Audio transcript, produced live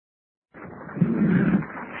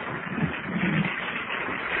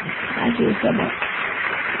so much.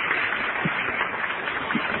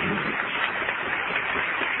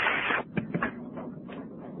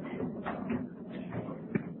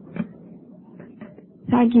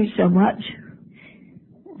 Thank you so much.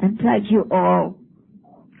 And thank you all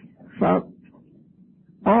for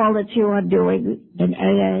all that you are doing in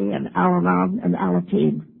AA and Al-Anon and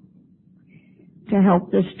Alateen to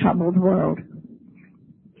help this troubled world.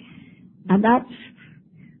 And that's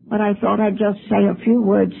what I thought I'd just say a few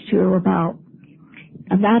words to you about.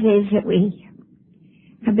 And that is that we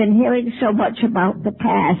have been hearing so much about the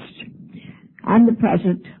past and the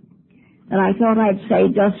present that I thought I'd say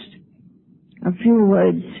just a few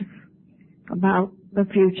words about the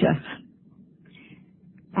future.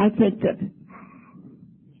 I think that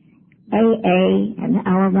AA and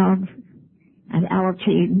Al-Anon and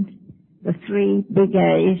Alateen, the three big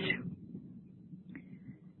A's,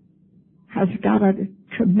 has got a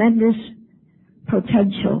tremendous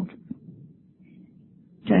potential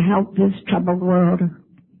to help this troubled world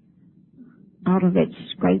out of its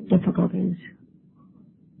great difficulties.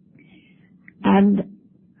 And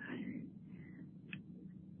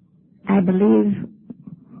I believe,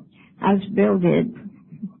 as Bill did,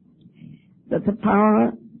 that the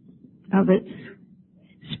power of its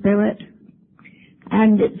spirit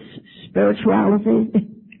and its spirituality,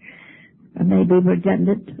 and maybe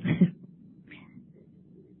redundant,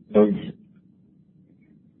 is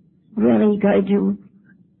really going to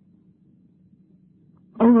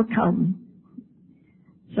overcome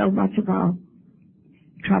so much of our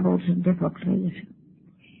troubles and difficulties.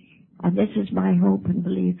 And this is my hope and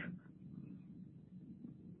belief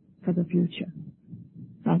for the future.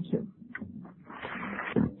 Thank you.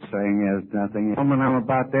 Saying is nothing. The woman I'm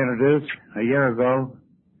about to introduce, a year ago,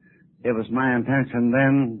 it was my intention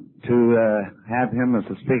then to have him as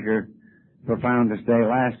a speaker for Founders Day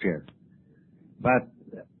last year. But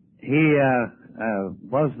he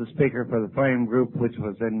was the speaker for the Flame Group, which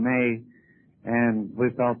was in May, and we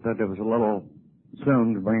felt that it was a little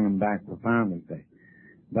soon to bring him back for Founders Day.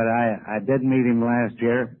 But I did meet him last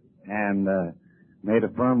year and made a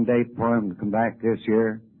firm date for him to come back this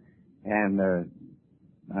year, and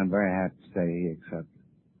I'm very happy to say he accepted.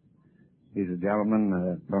 He's a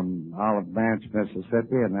gentleman from Olive Branch,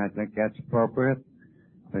 Mississippi, and I think that's appropriate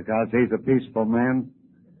because he's a peaceful man.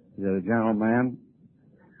 He's a gentleman.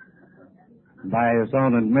 By his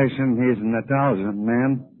own admission, he's an intelligent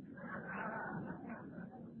man.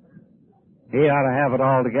 He ought to have it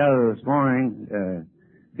all together this morning.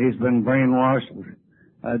 He's been brainwashed.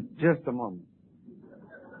 Just a moment.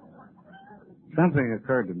 Something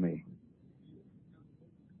occurred to me.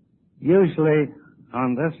 Usually,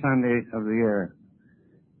 on this Sunday of the year,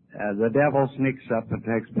 the devil sneaks up and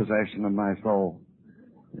takes possession of my soul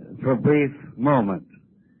for a brief moment.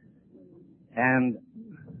 And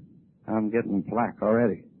I'm getting flack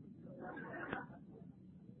already.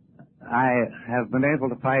 I have been able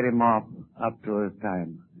to fight him off up to this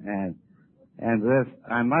time. And this,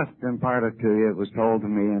 I must impart it to you. It was told to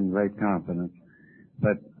me in great confidence.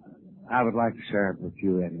 But I would like to share it with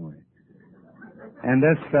you anyway. And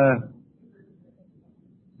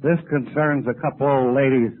this concerns a couple old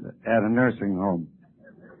ladies at a nursing home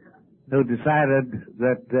who decided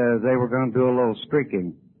that they were going to do a little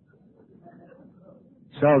streaking.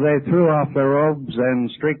 So they threw off their robes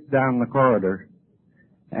and streaked down the corridor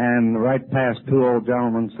and right past two old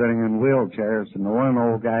gentlemen sitting in wheelchairs, and the one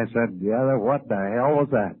old guy said to the other, "What the hell was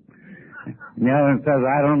that?" And the other one says,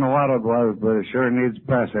 "I don't know what it was, but it sure needs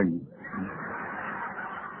pressing."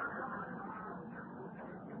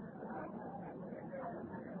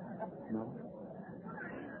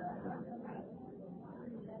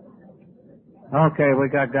 Okay, we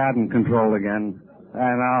got God in control again.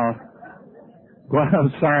 And well,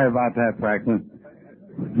 I'm sorry about that, Franklin.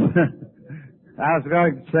 I was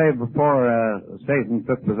going to say before Satan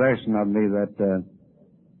took possession of me that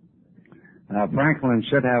Franklin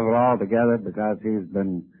should have it all together because he's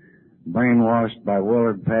been brainwashed by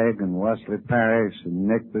Willard Pegg and Wesley Parrish and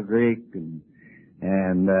Nick the Greek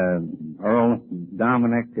and Earl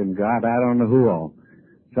Dominic and God, I don't know who all.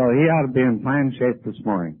 So he ought to be in fine shape this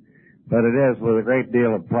morning. But it is with a great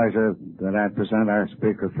deal of pleasure that I present our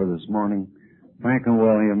speaker for this morning, Franklin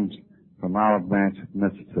Williams from Olive Branch,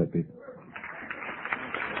 Mississippi.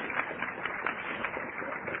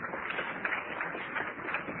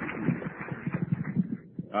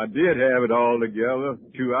 I did have it all together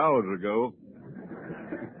 2 hours ago.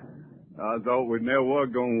 I thought we never was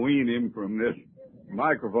going to wean him from this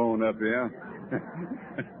microphone up here.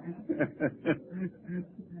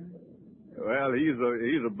 Well,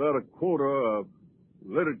 he's a better quoter of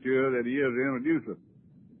literature than he is an introducer.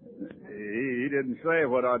 He didn't say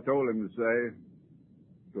what I told him to say.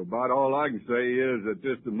 So about all I can say is that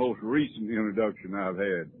this is the most recent introduction I've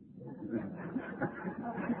had.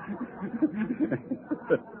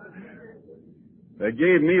 They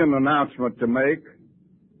gave me an announcement to make.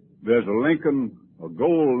 There's a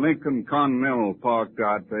gold Lincoln Continental parked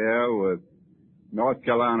out there with North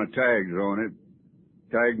Carolina tags on it.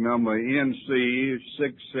 Tag number NC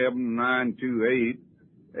 67928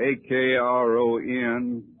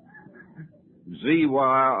 AKRON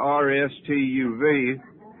ZYRSTUV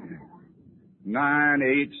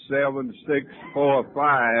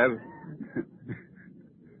 987645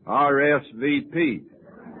 RSVP.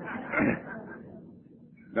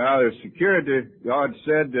 Now, the security guard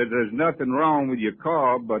said that there's nothing wrong with your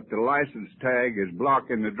car, but the license tag is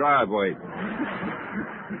blocking the driveway.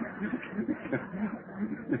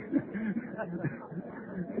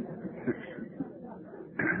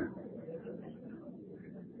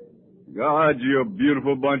 God, you're a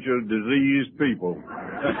beautiful bunch of diseased people.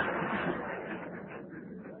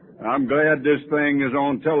 I'm glad this thing is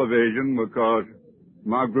on television because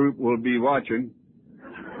my group will be watching.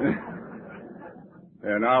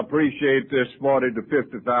 And I appreciate this 40 to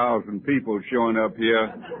 50,000 people showing up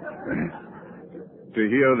here to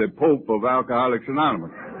hear the Pope of Alcoholics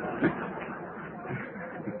Anonymous.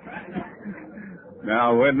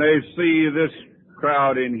 Now, when they see this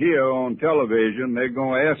crowd in here on television, they're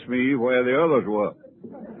going to ask me where the others were.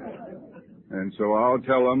 And so I'll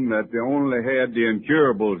tell them that they only had the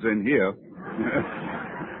incurables in here.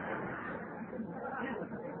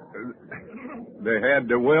 They had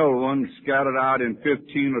the well ones scattered out in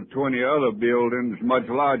 15 or 20 other buildings much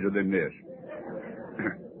larger than this.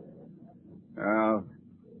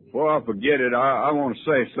 Before I forget it, I want to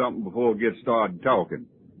say something before we get started talking.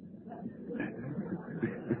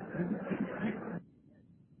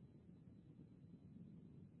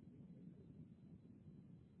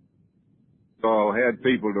 So I had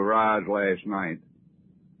people to rise last night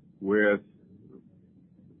with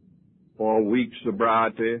 4 weeks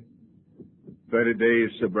sobriety, 30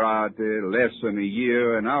 days sobriety, less than a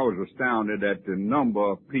year, and I was astounded at the number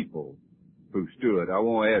of people who stood. I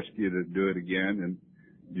won't ask you to do it again and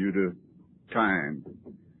due to time.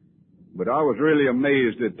 But I was really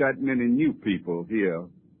amazed at that many new people here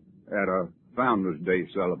at a Founders Day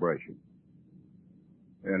celebration.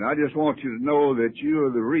 And I just want you to know that you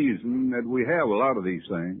are the reason that we have a lot of these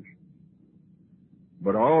things.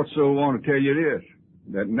 But I also want to tell you this,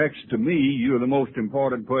 that next to me, you're the most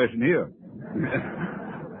important person here.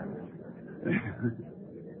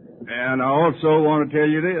 And I also want to tell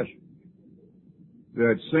you this,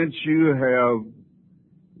 that since you have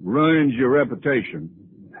ruined your reputation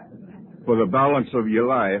for the balance of your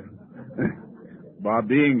life by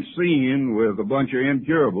being seen with a bunch of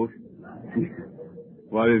incurables,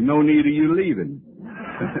 well, there's no need of you leaving.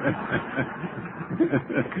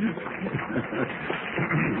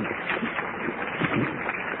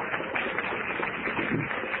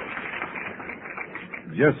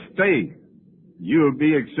 Just stay. You'll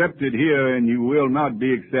be accepted here and you will not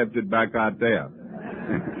be accepted back out there.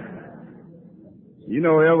 You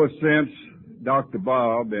know, ever since Dr.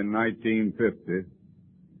 Bob in 1950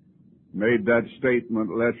 made that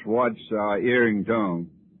statement, let's watch our earring tongue,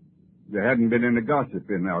 there hadn't been any gossip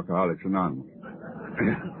in Alcoholics Anonymous.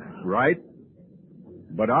 Right?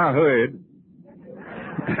 But I heard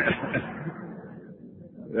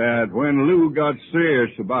that when Lou got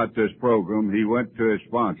serious about this program, he went to his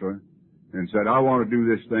sponsor and said, I want to do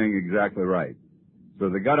this thing exactly right. So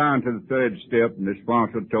they got on to the third step, and the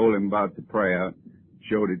sponsor told him about the prayer,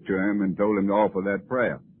 showed it to him, and told him to offer that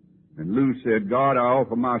prayer. And Lou said, God, I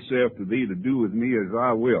offer myself to thee to do with me as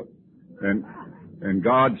I will. And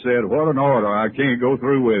God said, what an order, I can't go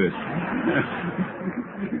through with it.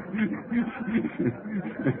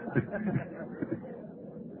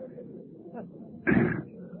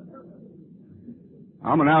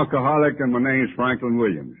 I'm an alcoholic and my name's Franklin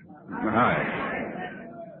Williams. Hi.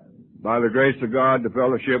 By the grace of God, to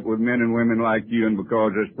fellowship with men and women like you, and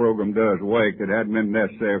because this program does work, it hadn't been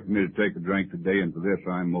necessary for me to take a drink today, and for this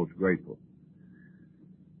I am most grateful.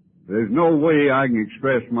 There's no way I can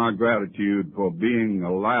express my gratitude for being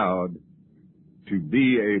allowed to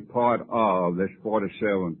be a part of this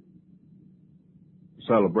 47th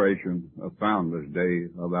celebration of Founders Day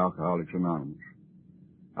of Alcoholics Anonymous.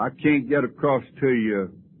 I can't get across to you,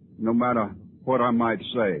 no matter what I might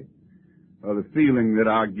say, the feeling that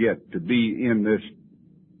I get to be in this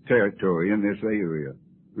territory, in this area.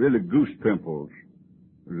 Really goose pimples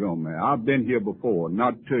is on me. I've been here before,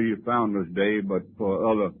 not to your Founders Day, but for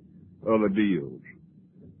other deals.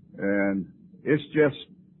 And it's just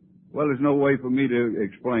Well, there's no way for me to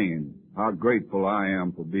explain how grateful I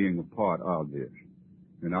am for being a part of this.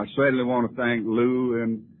 And I certainly want to thank Lou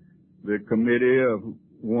and the committee of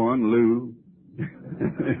Lou,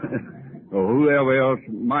 or whoever else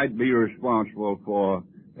might be responsible for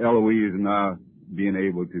Eloise and I being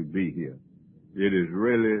able to be here. It is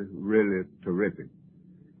really, really terrific.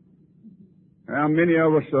 Now, many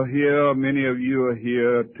of us are here, many of you are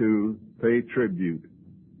here to pay tribute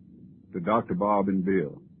to Dr. Bob and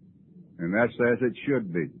Bill. And that's as it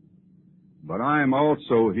should be. But I am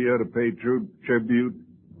also here to pay tribute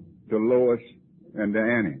to Lois and to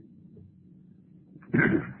Annie.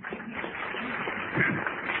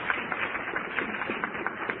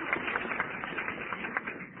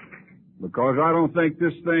 Because I don't think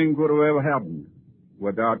this thing would have ever happened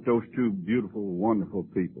without those two beautiful, wonderful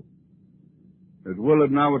people. As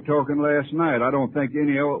Willard and I were talking last night, I don't think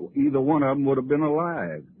either one of them would have been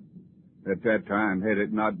alive at that time had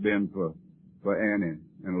it not been for Annie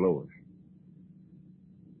and Lois.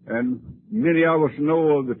 And many of us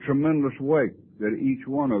know of the tremendous work that each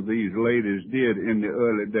one of these ladies did in the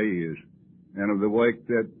early days and of the work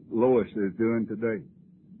that Lois is doing today.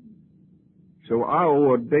 So I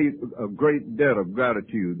owe a great debt of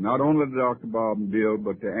gratitude, not only to Dr. Bob and Bill,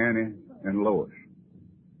 but to Annie and Lois.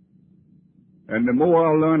 And the more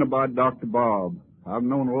I learn about Dr. Bob, I've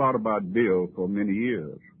known a lot about Bill for many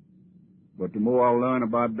years, but the more I learn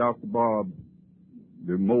about Dr. Bob,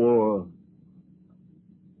 the more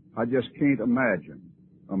I just can't imagine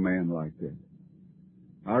a man like that.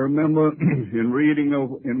 I remember in reading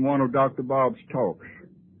in one of Dr. Bob's talks,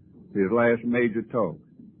 his last major talk,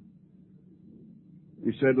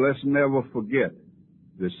 he said, let's never forget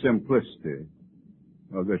the simplicity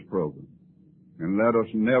of this program. And let us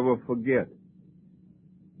never forget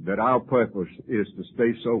that our purpose is to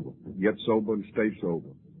stay sober, get sober and stay sober.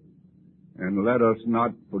 And let us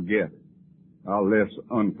not forget our less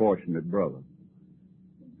unfortunate brother.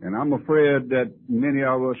 And I'm afraid that many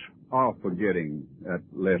of us are forgetting that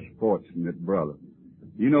less fortunate brother.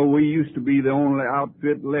 You know, we used to be the only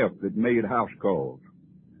outfit left that made house calls.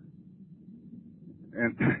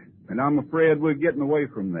 And I'm afraid we're getting away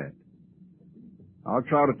from that. I'll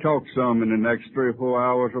try to talk some in the next 3 or 4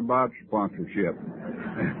 hours about sponsorship.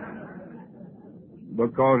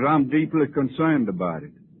 Because I'm deeply concerned about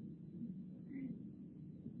it.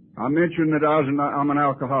 I mentioned that I'm an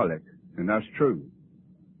alcoholic, and that's true.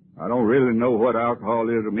 I don't really know what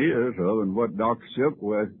alcoholism is other than what Dr.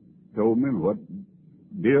 Silkworth told me and what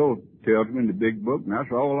Bill tells me in the big book, and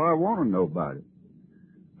that's all I want to know about it.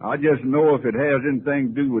 I just know if it has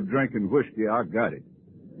anything to do with drinking whiskey, I got it.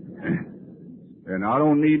 And I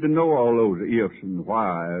don't need to know all those ifs and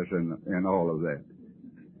whys and all of that.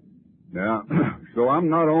 Now, so I'm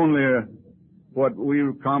not only what we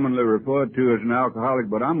commonly refer to as an alcoholic,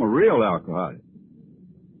 but I'm a real alcoholic.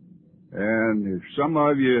 And if some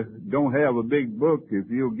of you don't have a big book, if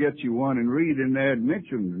you'll get you one and read in there, it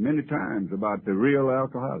mentions many times about the real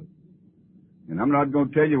alcoholic. And I'm not going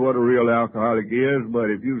to tell you what a real alcoholic is, but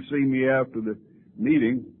if you see me after the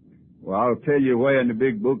meeting, well, I'll tell you where in the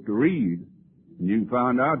big book to read, and you can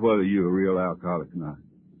find out whether you're a real alcoholic or not.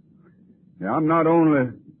 Now, I'm not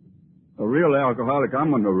only a real alcoholic,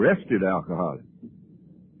 I'm an arrested alcoholic.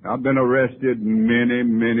 I've been arrested many,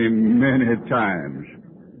 many, many times.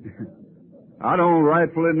 I don't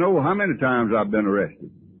rightfully know how many times I've been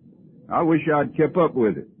arrested. I wish I'd kept up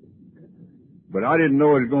with it. But I didn't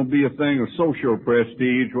know it was going to be a thing of social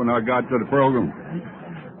prestige when I got to the program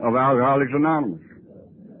of Alcoholics Anonymous.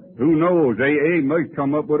 Who knows? AA might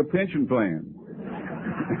come up with a pension plan.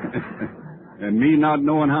 And me not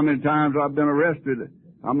knowing how many times I've been arrested,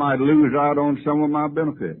 I might lose out on some of my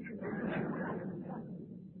benefits.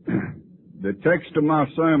 The text of my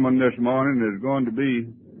sermon this morning is going to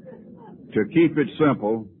be to keep it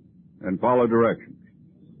simple and follow directions.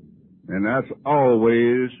 And that's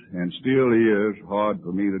always and still is hard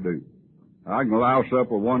for me to do. I can louse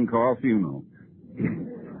up a one-car funeral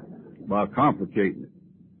by complicating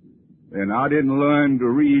it. And I didn't learn to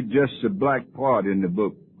read just the black part in the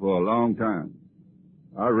book for a long time.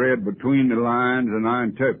 I read between the lines and I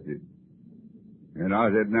interpreted. And I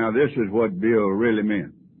said, now this is what Bill really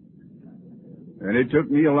meant. And it took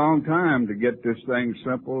me a long time to get this thing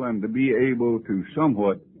simple and to be able to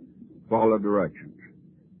somewhat follow directions.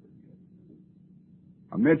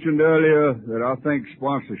 I mentioned earlier that I think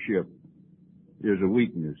sponsorship is a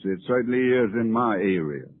weakness. It certainly is in my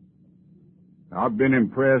area. I've been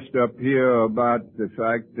impressed up here about the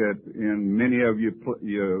fact that in many of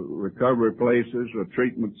your recovery places or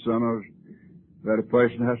treatment centers that a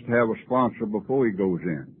person has to have a sponsor before he goes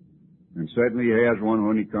in. And certainly he has one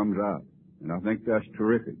when he comes out. And I think that's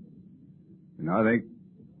terrific. And I think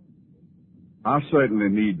I certainly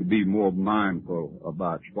need to be more mindful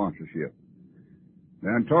about sponsorship.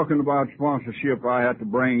 Now, in talking about sponsorship, I had to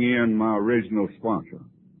bring in my original sponsor.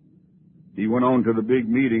 He went on to the big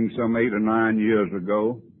meeting some 8 or 9 years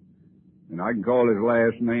ago, and I can call his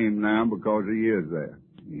last name now because he is there.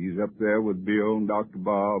 He's up there with Bill and Dr.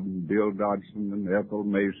 Bob and Bill Dodson and Ethel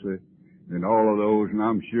Macy and all of those, and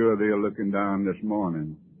I'm sure they're looking down this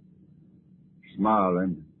morning,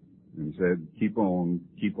 smiling, and said, keep on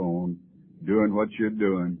doing what you're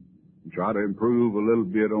doing, and try to improve a little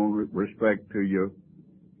bit on respect to your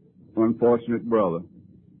unfortunate brother.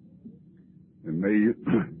 And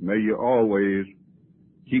may you always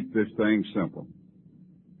keep this thing simple.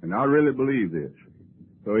 And I really believe this.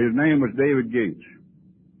 So his name was David Gates.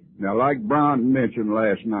 Now, like Brown mentioned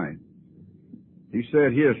last night, he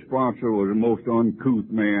said his sponsor was the most uncouth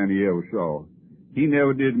man he ever saw. He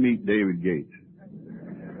never did meet David Gates.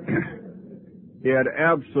 He had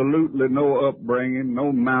absolutely no upbringing,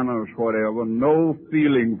 no manners whatever, no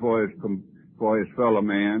feeling for his fellow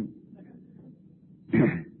man.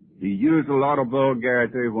 He used a lot of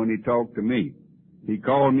vulgarity when he talked to me. He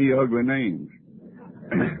called me ugly names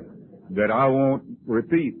that I won't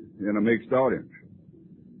repeat in a mixed audience.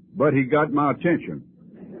 But he got my attention.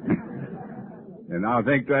 And I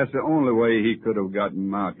think that's the only way he could have gotten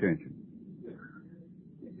my attention.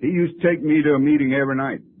 He used to take me to a meeting every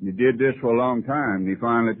night. He did this for a long time. He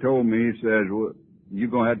finally told me, he says, well, you're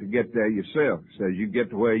going to have to get there yourself. He says, you get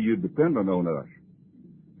to where you're dependent on us.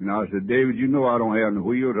 And I said, David, you know I don't have any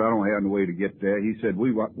wheels. I don't have any way to get there. He said,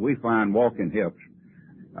 we find walking helps.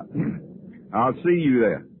 I'll see you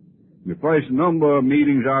there. The first number of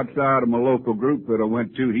meetings outside of my local group that I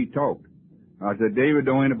went to, he talked. I said, David,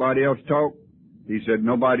 don't anybody else talk? He said,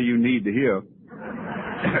 nobody you need to hear.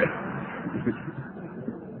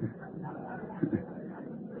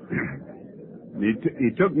 He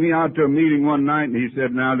took me out to a meeting one night and he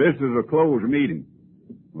said, now this is a closed meeting.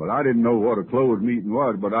 Well, I didn't know what a closed meeting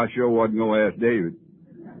was, but I sure wasn't going to ask David.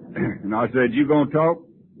 And I said, you going to talk?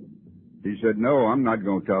 He said, no, I'm not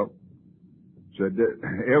going to talk. Said,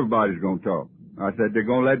 everybody's going to talk. I said, they're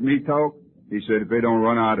going to let me talk? He said, if they don't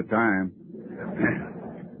run out of time.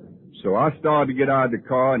 So I started to get out of the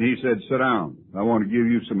car and he said, sit down. I want to give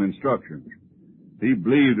you some instructions. He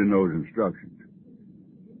believed in those instructions.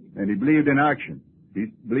 And he believed in action. He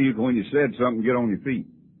believed when you said something, get on your feet.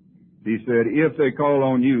 He said, if they call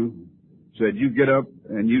on you, said you get up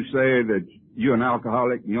and you say that you're an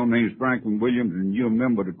alcoholic, and your name's Franklin Williams, and you're a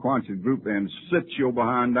member of the Quonset group, and sit your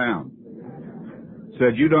behind down.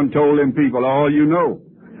 Said, you done told them people all you know.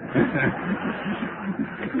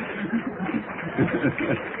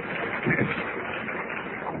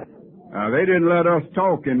 They didn't let us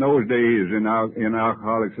talk in those days in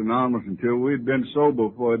Alcoholics Anonymous until we'd been sober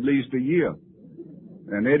for at least a year.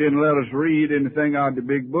 And they didn't let us read anything out of the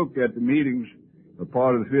big book at the meetings, a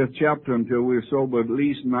part of the 5th chapter, until we were sober at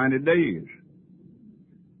least 90 days.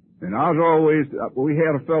 And we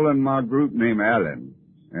had a fellow in my group named Allen.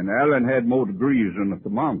 And Allen had more degrees than a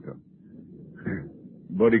thermometer.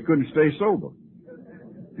 But he couldn't stay sober.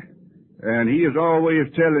 And he is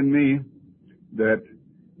always telling me that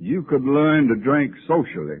you could learn to drink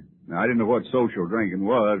socially. Now, I didn't know what social drinking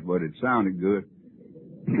was, but it sounded good.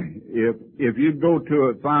 If you go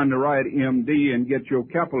to find the right MD and get your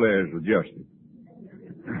capillaries adjusted.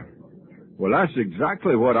 Well, that's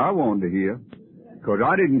exactly what I wanted to hear, because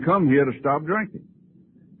I didn't come here to stop drinking.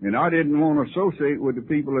 And I didn't want to associate with the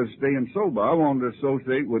people that are staying sober. I wanted to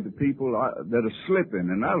associate with the people that are slipping,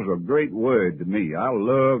 and that was a great word to me. I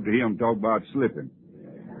loved to hear them talk about slipping.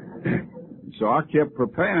 So I kept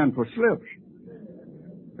preparing for slips.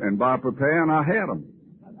 And by preparing, I had them.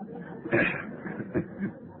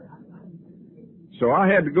 So I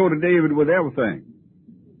had to go to David with everything.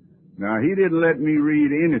 Now, he didn't let me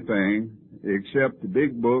read anything except the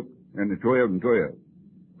big book and the 12 and 12.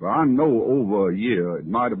 Well, I know over a year, it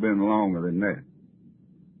might have been longer than that.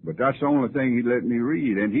 But that's the only thing he'd let me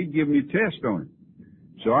read, and he'd give me tests on it.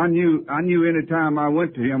 So I knew any time I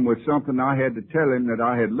went to him with something, I had to tell him that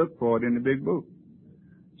I had looked for it in the big book.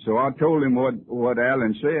 So I told him what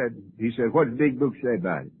Allen said. He said, what does the big book say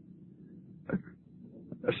about it?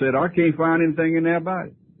 I said, I can't find anything in there about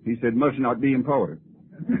it. He said, must not be important.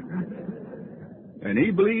 And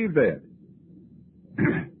he believed that.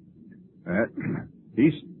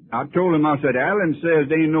 I told him, I said, Allen says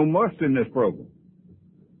there ain't no must in this program.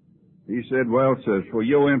 He said, well, says, for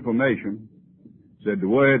your information, said the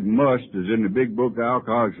word must is in the big book of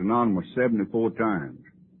Alcoholics Anonymous 74 times.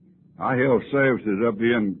 I held services up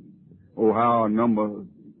here in Ohio a number of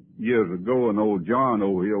years ago, and old John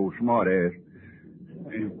over here, old smart ass,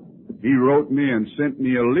 he wrote me and sent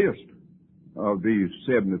me a list of these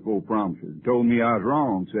 74 promises. Told me I was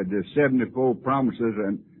wrong. Said there's 74 promises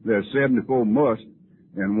and there's 74 must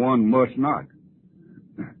and one must not.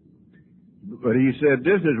 But he said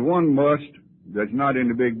this is one must that's not in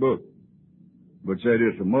the big book, but said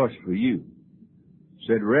it's a must for you.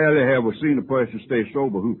 Said rarely have we seen a person stay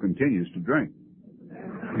sober who continues to drink.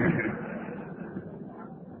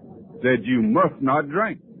 Said you must not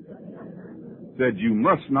drink. Said you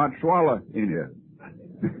must not swallow any of it.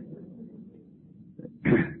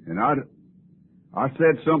 And I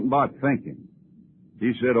said something about thinking.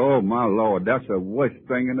 He said, oh my Lord, that's the worst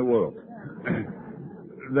thing in the world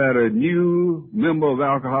that a new member of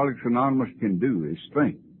Alcoholics Anonymous can do is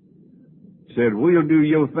think. Said, we'll do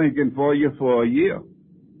your thinking for you for a year.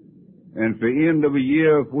 And for the end of a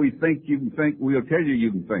year, if we think you can think, we'll tell you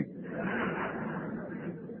you can think.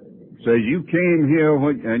 Says you came here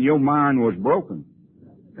and your mind was broken.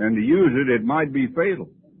 And to use it, it might be fatal.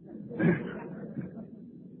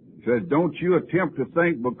 Says, don't you attempt to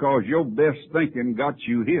think because your best thinking got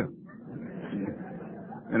you here.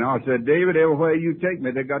 And I said, David, everywhere you take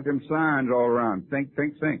me, they got them signs all around. Think,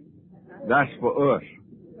 think, think. That's for us.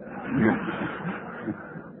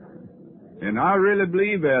 And I really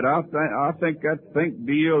believe that. I think that think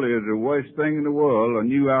deal is the worst thing in the world a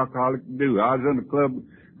new alcoholic can do. I was in a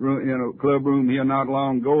club room here not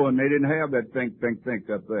long ago, and they didn't have that think, think, think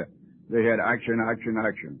up there. They had action, action,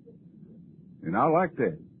 action. And I like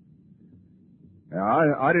that.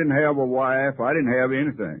 I didn't have a wife. I didn't have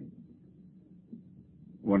anything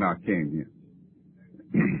when I came here.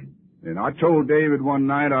 And I told David one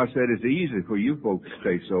night, I said, it's easy for you folks to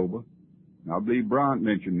stay sober. And I believe Bryant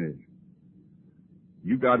mentioned this.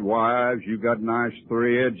 You got wives, you got nice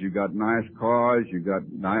threads, you got nice cars, you got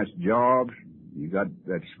nice jobs, you got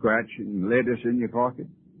that scratch and lettuce in your pocket.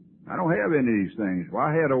 I don't have any of these things. If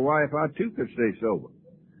I had a wife, I too could stay sober.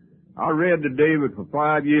 I read to David for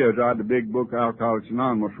 5 years out of the big book Alcoholics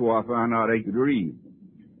Anonymous before I found out he could read.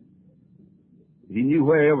 He knew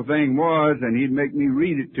where everything was, and he'd make me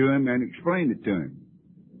read it to him and explain it to him.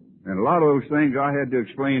 And a lot of those things I had to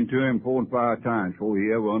explain to him 4 and 5 times before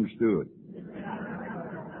he ever understood.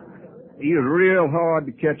 He was real hard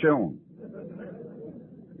to catch on.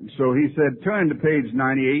 So he said, turn to page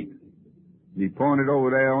 98. He pointed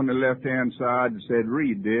over there on the left-hand side and said,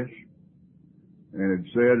 read this. And it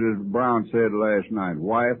said, as Brown said last night,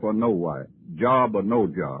 wife or no wife, job or no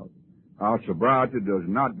job. Our sobriety does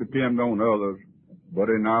not depend on others, but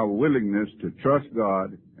in our willingness to trust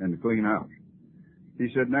God and to clean house. He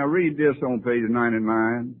said, now read this on page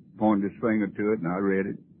 99, pointed his finger to it, and I read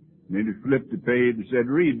it. And then he flipped the page and said,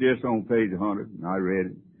 read this on page 100, and I read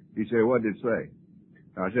it. He said, what did it say?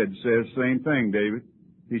 I said, it says the same thing, David.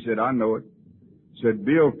 He said, I know it. Said,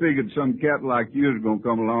 Bill figured some cat like you was going to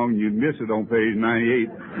come along and you'd miss it on page 98.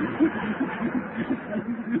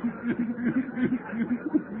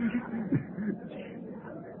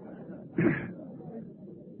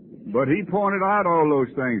 But he pointed out all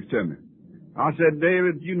those things to me. I said,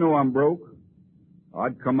 David, you know I'm broke.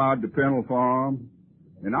 I'd come out to Pennell Farm,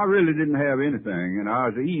 and I really didn't have anything, and I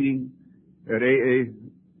was eating at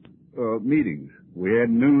AA meetings. We had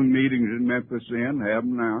noon meetings in Memphis then, have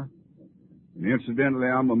them now. And incidentally,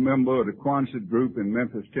 I'm a member of the Quonset group in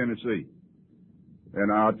Memphis, Tennessee.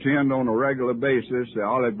 And I attend on a regular basis the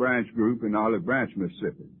Olive Branch group in Olive Branch,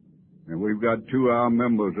 Mississippi. And we've got 2 of our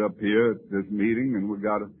members up here at this meeting, and we've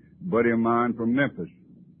got a buddy of mine from Memphis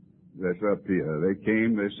that's up here. They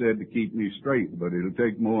came, they said to keep me straight, but it'll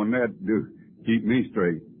take more than that to keep me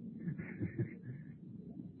straight.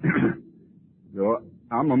 So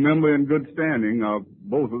I'm a member in good standing of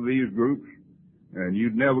both of these groups. And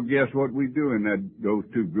you'd never guess what we do in those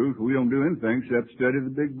 2 groups. We don't do anything except study the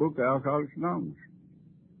big book, Alcoholics Anonymous.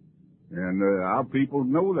 And our people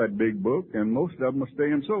know that big book, and most of them are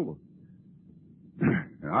staying sober.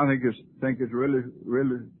 And I think it's really,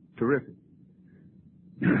 really terrific.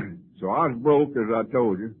 So I was broke, as I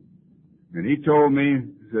told you, and he told me,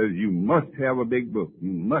 says, you must have a big book.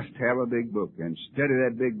 You must have a big book, and study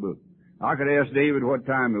that big book. I could ask David what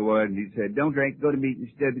time it was, and he said, don't drink, go to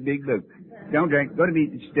meeting, study the big book. Don't drink, go to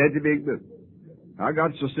meeting, study the big book. I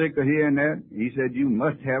got so sick of hearing that, he said, you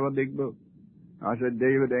must have a big book. I said,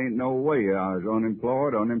 David, ain't no way. I was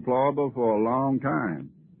unemployable for a long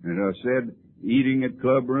time. And I said, eating at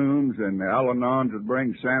club rooms, and the Al-Anons would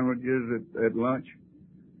bring sandwiches at lunch.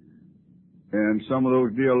 And some of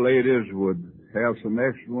those dear ladies would have some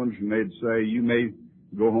extra ones, and they'd say, you may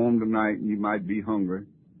go home tonight and you might be hungry,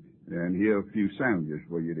 and here are a few sandwiches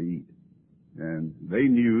for you to eat. And they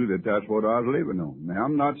knew that that's what I was living on. Now,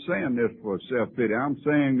 I'm not saying this for self-pity. I'm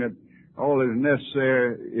saying that All that is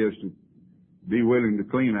necessary is to be willing to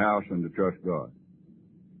clean house and to trust God.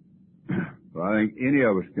 But I think any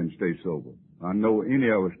of us can stay sober. I know any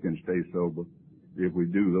of us can stay sober if we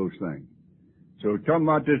do those things. So talking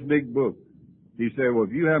about this big book, he said, well,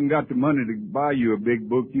 if you haven't got the money to buy you a big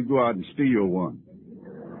book, you go out and steal one.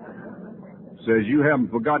 Says you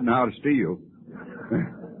haven't forgotten how to steal.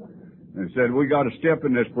 And said, we got a step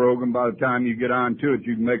in this program. By the time you get on to it,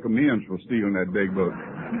 you can make amends for stealing that big book.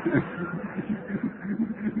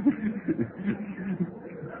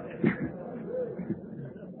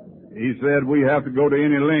 He said we have to go to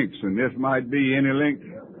any lengths, and this might be any lengths.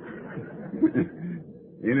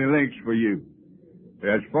 Any lengths for you.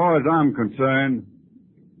 As far as I'm concerned,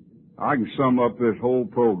 I can sum up this whole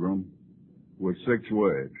program with 6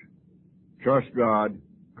 words. Trust God,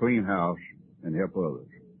 clean house, and help others.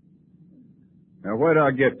 Now, where do I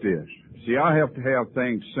get this? See, I have to have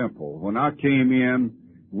things simple. When I came in,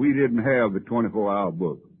 we didn't have the 24-hour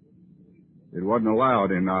book. It wasn't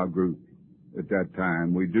allowed in our group at that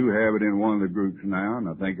time. We do have it in one of the groups now, and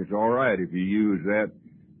I think it's all right if you use that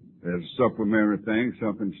as a supplementary thing,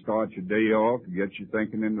 something to start your day off, to get you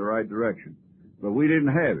thinking in the right direction. But we didn't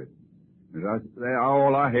have it.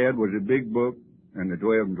 All I had was a big book and the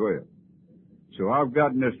 12 and 12. So I've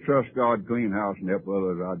gotten this Trust God, Clean House, and Help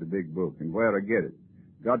Others out of the big book, and where'd I get it?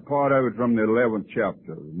 Got part of it from the 11th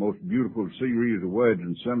chapter, the most beautiful series of words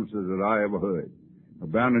and sentences that I ever heard.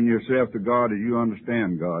 Abandon yourself to God as you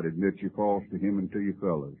understand God. Admit your faults to Him and to your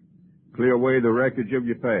fellows. Clear away the wreckage of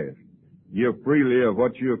your past. Give freely of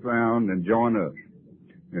what you have found and join us.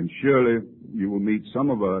 And surely you will meet some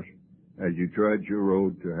of us as you trudge your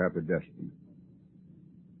road to happy destiny.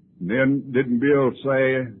 And then didn't Bill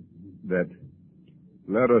say that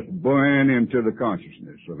let us burn into the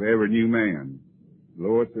consciousness of every new man?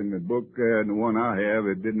 Lois, in the book, the one I have,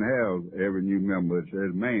 it didn't have every new member. It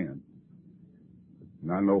says man.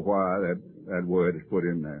 And I know why that word is put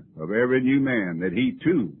in there. Of every new man, that he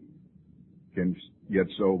too can get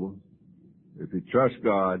sober if he trusts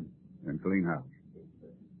God and clean house.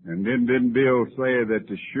 And then didn't Bill say that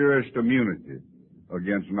the surest immunity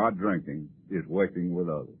against not drinking is working with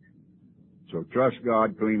others? So trust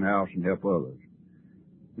God, clean house, and help others.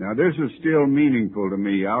 Now this is still meaningful to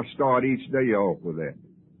me. I'll start each day off with that.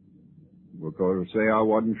 Because say I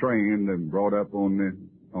wasn't trained and brought up on the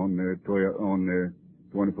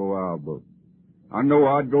 24-hour book. I know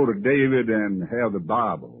I'd go to David and have the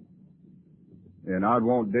Bible. And I'd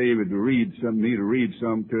want David to read some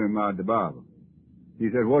to him out of the Bible. He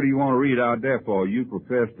said, what do you want to read out there for? You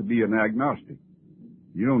profess to be an agnostic.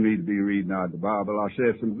 You don't need to be reading out of the Bible. I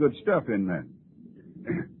said some good stuff in there.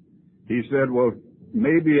 He said, well,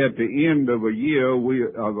 maybe at the end of a year,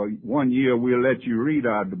 1 year, we'll let you read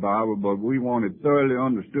out of the Bible, but we want it thoroughly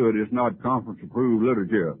understood. It's not conference-approved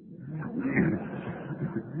literature.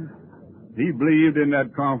 He believed in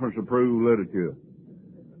that conference-approved literature.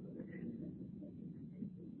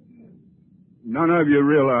 None of you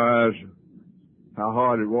realize how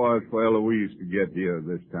hard it was for Eloise to get here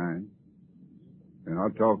this time. And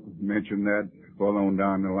I'll mention that further on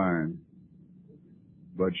down the line.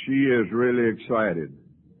 But she is really excited,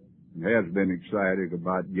 and has been excited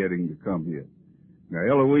about getting to come here. Now,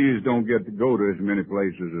 Eloise don't get to go to as many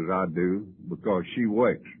places as I do because she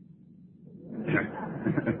works.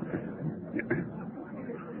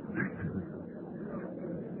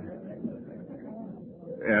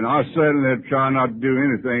 And I certainly try not to do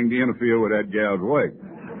anything to interfere with that gal's work.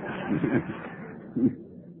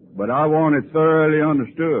 But I want it thoroughly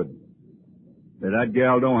understood that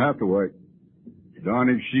gal don't have to work. Darn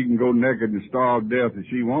it, she can go naked and starve to death if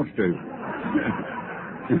she wants to.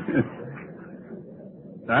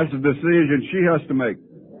 That's a decision she has to make.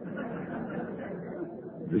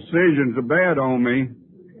 Decisions are bad on me.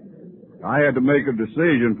 I had to make a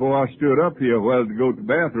decision before I stood up here whether to go to the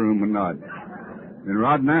bathroom or not. And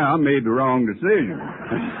right now I made the wrong decision.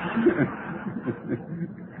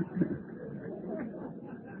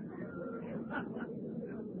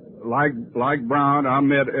 Like Brown, I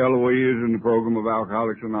met Eloise in the program of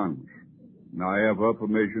Alcoholics Anonymous. And I have her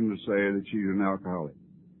permission to say that she's an alcoholic.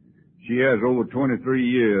 She has over 23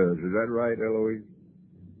 years, is that right, Eloise?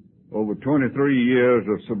 Over 23 years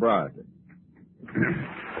of sobriety.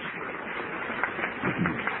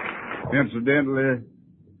 Incidentally,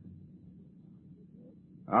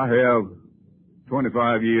 I have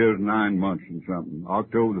 25 years, 9 months and something.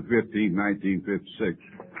 October the 15th, 1956.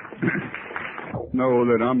 Know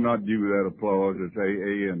that I'm not due that applause. It's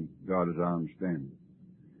AA and God as I understand it.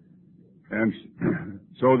 And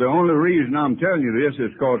so the only reason I'm telling you this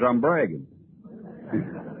is because I'm bragging.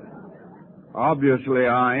 Obviously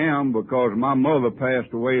I am, because my mother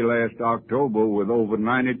passed away last October with over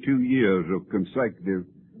 92 years of consecutive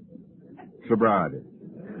sobriety.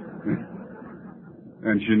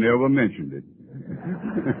 And she never mentioned it.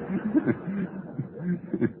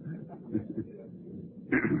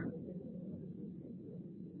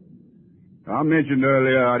 I mentioned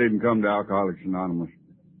earlier I didn't come to Alcoholics Anonymous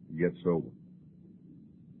to get sober.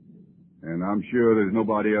 And I'm sure there's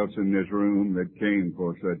nobody else in this room that came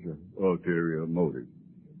for such an ulterior motive.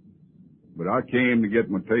 But I came to get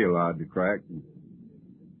my tail out to crack and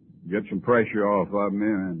get some pressure off of me,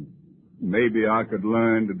 and maybe I could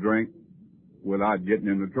learn to drink without getting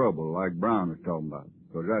into trouble, like Brown was talking about,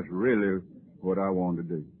 because that's really what I want to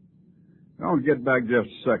do. I want to get back just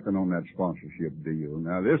a second on that sponsorship deal.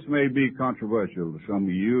 Now, this may be controversial to some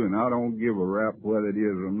of you, and I don't give a rap whether it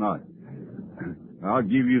is or not. I'll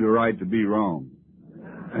give you the right to be wrong.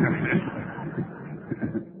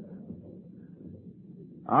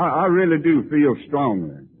 I really do feel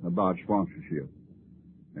strongly about sponsorship.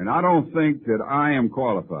 And I don't think that I am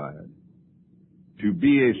qualified to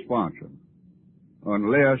be a sponsor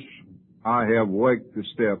unless I have worked the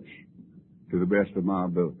steps to the best of my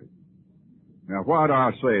ability. Now, why do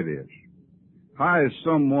I say this? How is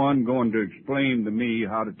someone going to explain to me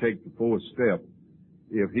how to take the fourth step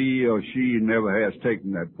if he or she never has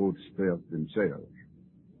taken that fourth step themselves?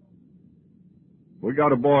 We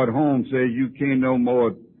got a boy at home says you can't no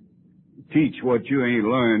more teach what you ain't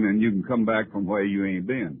learned, and you can come back from where you ain't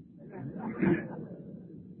been.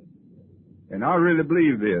 And I really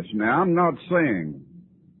believe this. Now, I'm not saying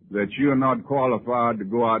that you're not qualified to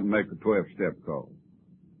go out and make a 12-step call.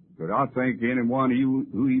 But I think anyone of you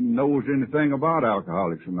who even knows anything about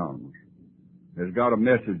Alcoholics Anonymous has got a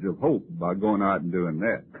message of hope by going out and doing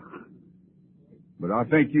that. But I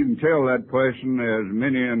think you can tell that person, as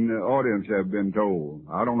many in the audience have been told.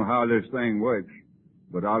 I don't know how this thing works,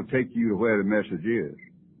 but I'll take you to where the message is.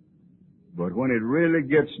 But when it really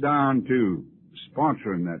gets down to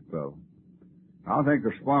sponsoring that fellow, I think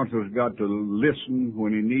a sponsor's got to listen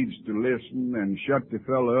when he needs to listen and shut the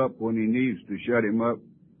fellow up when he needs to shut him up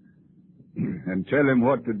and tell him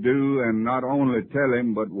what to do, and not only tell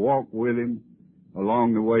him, but walk with him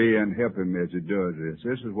along the way and help him as he does this.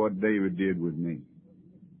 This is what David did with me.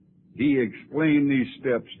 He explained these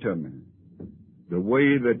steps to me the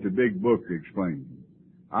way that the big book explained them.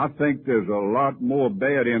 I think there's a lot more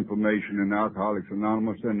bad information in Alcoholics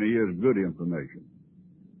Anonymous than there is good information.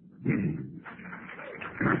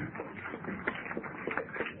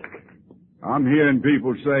 I'm hearing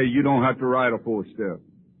people say you don't have to write a fourth step.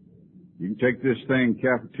 You can take this thing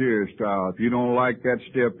cafeteria style. If you don't like that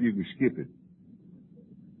step, you can skip it.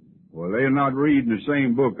 Well, they're not reading the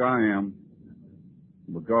same book I am,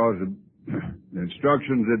 because the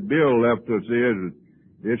instructions that Bill left us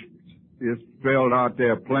it's spelled out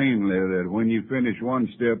there plainly that when you finish one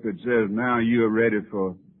step, it says, now you are ready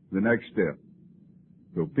for the next step.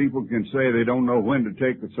 So people can say they don't know when to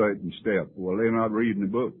take a certain step. Well, they're not reading the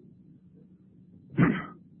book.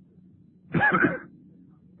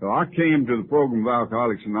 So I came to the program of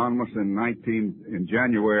Alcoholics Anonymous in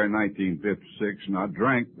January 1956, and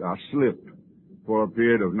I slipped for a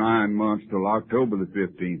period of 9 months till October the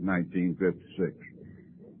 15th, 1956.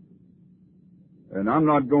 And I'm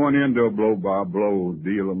not going into a blow-by-blow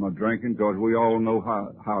deal of my drinking, because we all know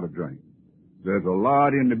how to drink. There's a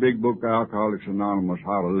lot in the big book Alcoholics Anonymous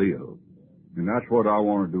how to live. And that's what I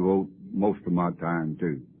want to devote most of my time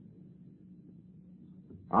to.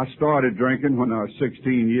 I started drinking when I was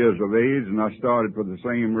 16 years of age, and I started for the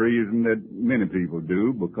same reason that many people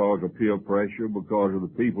do, because of peer pressure, because of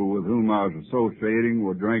the people with whom I was associating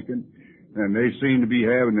were drinking, and they seemed to be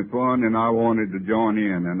having the fun, and I wanted to join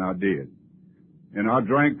in, and I did. And I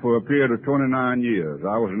drank for a period of 29 years.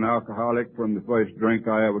 I was an alcoholic from the first drink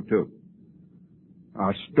I ever took.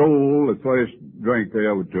 I stole the first drink I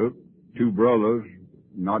ever took. Two brothers,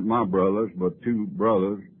 not my brothers, but two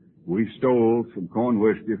brothers, we stole some corn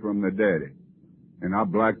whiskey from their daddy, and I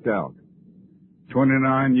blacked out.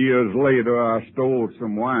 29 years later, I stole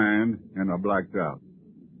some wine, and I blacked out.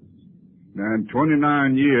 Now, in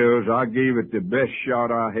 29 years, I gave it the best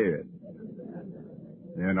shot I had.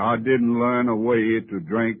 And I didn't learn a way to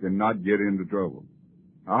drink and not get into trouble.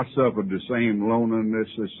 I suffered the same loneliness,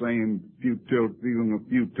 the same feeling of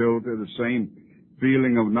futility, the same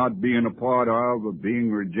feeling of not being a part of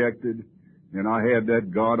being rejected. And I had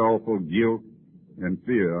that god-awful guilt and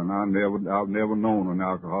fear. And I've never known an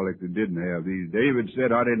alcoholic that didn't have these. David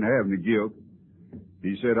said I didn't have any guilt.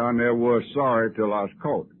 He said I never was sorry till I was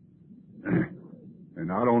caught.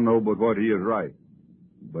 And I don't know but what he is right.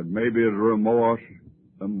 But maybe it's remorse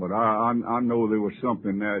but I know there was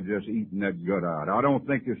something there just eating that gut out. I don't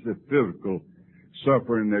think it's the physical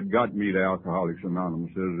suffering that got me to Alcoholics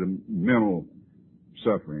Anonymous. It was the mental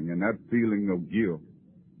suffering and that feeling of guilt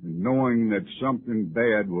and knowing that something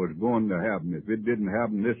bad was going to happen. If it didn't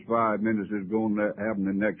happen this 5 minutes, it's going to happen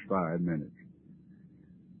the next 5 minutes.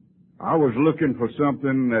 I was looking for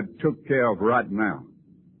something that took care of right now.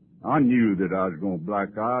 I knew that I was going to black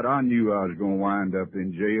out. I knew I was going to wind up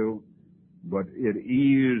in jail. But it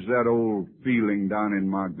eased that old feeling down in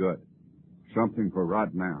my gut. Something for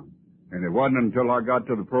right now. And it wasn't until I got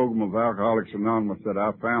to the program of Alcoholics Anonymous that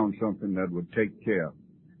I found something that would take care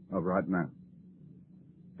of right now.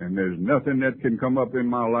 And there's nothing that can come up in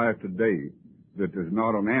my life today that there's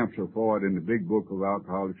not an answer for it in the big book of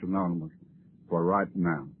Alcoholics Anonymous for right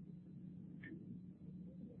now.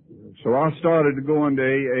 So I started to go into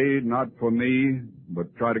AA, not for me,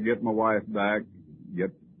 but try to get my wife back,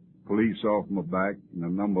 get police off my back, and a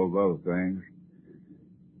number of other things.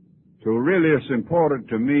 So really it's important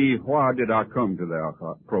to me, why did I come to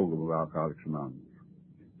the program of Alcoholics Anonymous?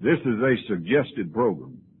 This is a suggested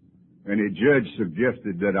program, and a judge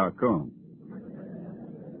suggested that I come.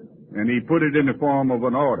 And he put it in the form of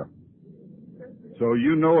an order. So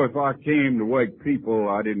you know if I came to wake people,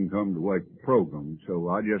 I didn't come to wake the program. So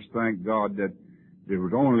I just thank God that there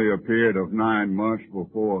was only a period of 9 months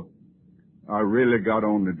before I really got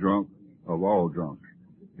on the drunk of all drunks.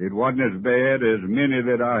 It wasn't as bad as many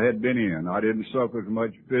that I had been in. I didn't suffer as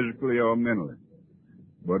much physically or mentally.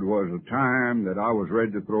 But it was a time that I was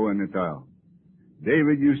ready to throw in the towel.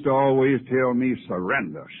 David used to always tell me,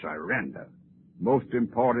 surrender, surrender. Most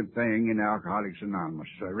important thing in Alcoholics Anonymous,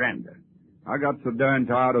 surrender. I got so darn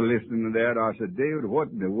tired of listening to that. I said, David, what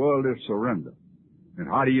in the world is surrender? And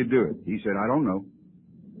how do you do it? He said, I don't know.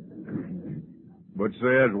 But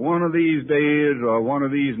says one of these days or one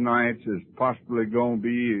of these nights is possibly going to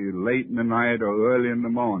be late in the night or early in the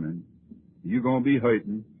morning. You're going to be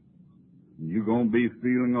hurting. You're going to be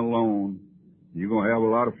feeling alone. You're going to have a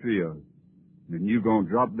lot of fear. And you're going to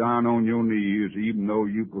drop down on your knees even though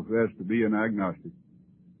you profess to be an agnostic.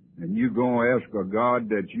 And you're going to ask a God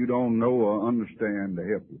that you don't know or understand to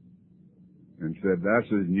help you. And said,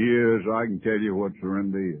 that's as near as I can tell you what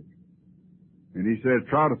surrender is. And he said,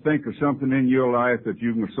 try to think of something in your life that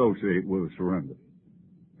you can associate with surrender.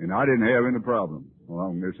 And I didn't have any problem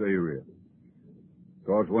along this area.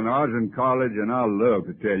 Because when I was in college, and I love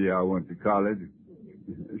to tell you I went to college,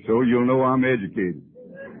 so you'll know I'm educated.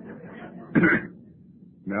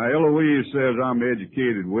 Now, Eloise says I'm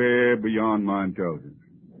educated way beyond my intelligence.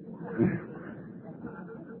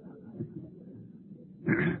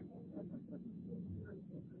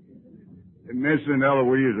 And mentioning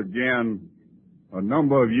Eloise again, a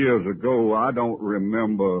number of years ago, I don't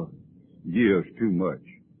remember years too much.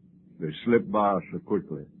 They slip by so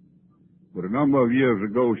quickly. But a number of years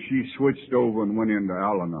ago, she switched over and went into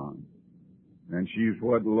Al-Anon. And she's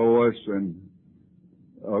what Lois and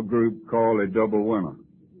a group call a double winner.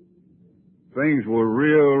 Things were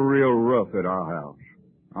real rough at our house.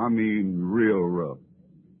 I mean real rough.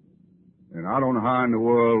 And I don't know how in the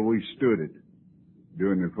world we stood it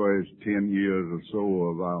during the first 10 years or so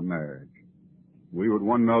of our marriage. We would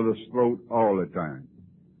one another's throat all the time.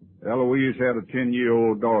 Eloise had a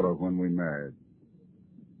 10-year-old daughter when we married.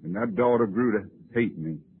 And that daughter grew to hate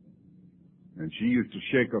me. And she used to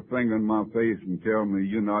shake her finger in my face and tell me,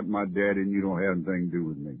 you're not my daddy and you don't have anything to do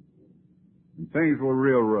with me. And things were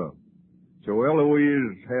real rough. So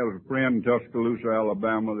Eloise has a friend in Tuscaloosa,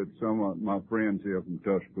 Alabama, that some of my friends here from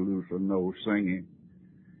Tuscaloosa know, singing.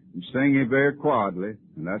 And singing very quietly,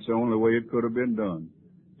 and that's the only way it could have been done.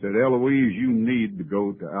 Said, Eloise, you need to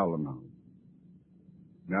go to Al-Anon.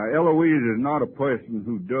 Now, Eloise is not a person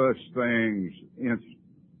who does things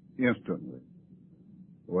instantly.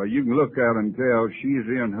 Well, you can look at her and tell she's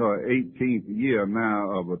in her 18th year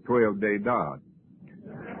now of a 12-day diet.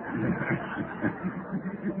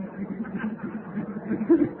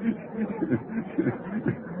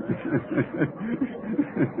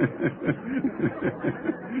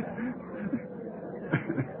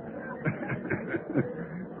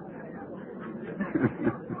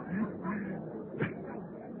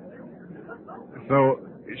 So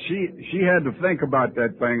she had to think about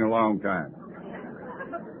that thing a long time.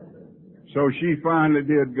 So she finally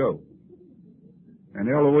did go. And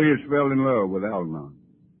Eloise fell in love with Al-Anon.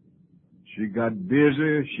 She got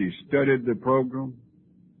busy. She studied the program.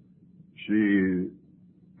 She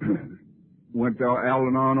went to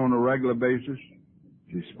Al-Anon on a regular basis.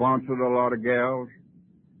 She sponsored a lot of gals.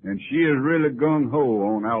 And she is really gung-ho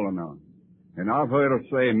on Al-Anon. And I've heard her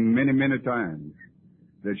say many times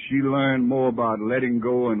that she learned more about letting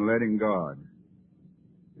go and letting God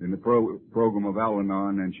in the program of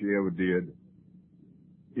Al-Anon than she ever did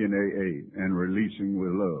in AA and Releasing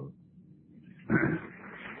with Love.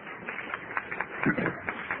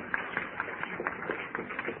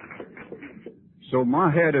 So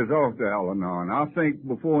my hat is off to Al-Anon. I think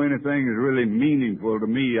before anything is really meaningful to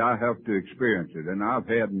me, I have to experience it, and I've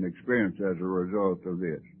had an experience as a result of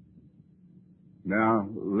this. Now,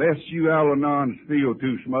 lest you Al-Anons feel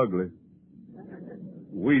too smugly,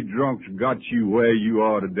 we drunks got you where you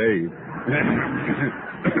are today.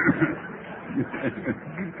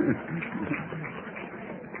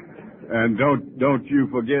 And don't you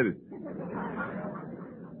forget it.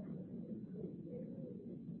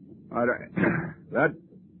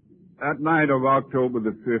 That night of October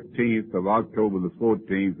the 15th, of October the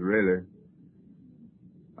 14th, really,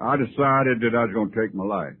 I decided that I was going to take my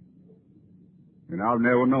life. And I've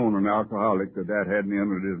never known an alcoholic that hadn't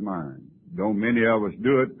entered his mind. Don't many of us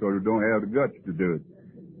do it because we don't have the guts to do it.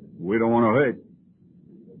 We don't want to hurt.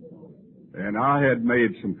 And I had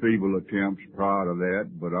made some feeble attempts prior to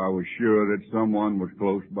that, but I was sure that someone was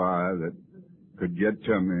close by that could get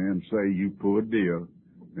to me and say, "You poor dear."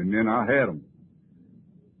 And then I had them.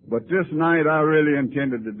 But this night I really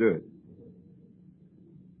intended to do it.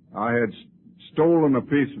 I had stolen a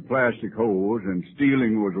piece of plastic hose, and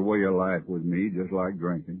stealing was a way of life with me, just like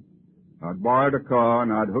drinking. I'd borrowed a car,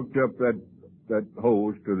 and I'd hooked up that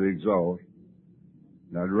hose to the exhaust.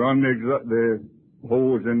 And I'd run the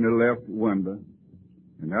hose in the left window,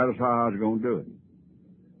 and that was how I was going to do it.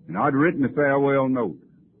 And I'd written a farewell note.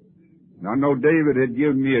 And I know David had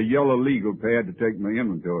given me a yellow legal pad to take my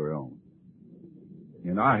inventory on.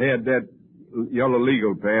 And I had that yellow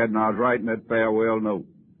legal pad, and I was writing that farewell note.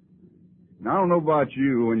 And I don't know about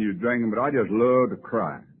you when you're drinking, but I just love to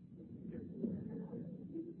cry.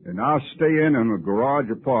 And I was staying in a garage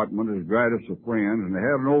apartment as Gladys of friends, and they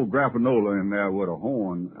had an old Grapanola in there with a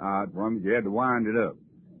horn out from it. You had to wind it up.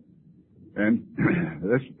 And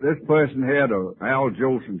this person had a Al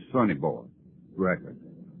Jolson Sonny Boy record.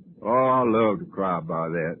 Oh, I love to cry by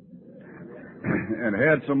that. And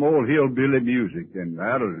had some old hillbilly music, and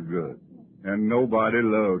that was good. And Nobody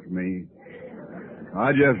Loves Me.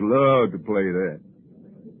 I just love to play that.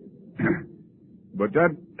 But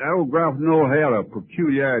that old Grapanola had a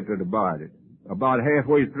peculiarity about it. About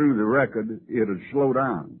halfway through the record, it would slow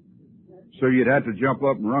down. So you'd have to jump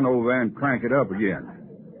up and run over and crank it up again.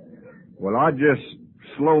 Well, I'd just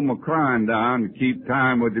slow my crying down to keep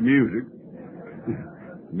time with the music.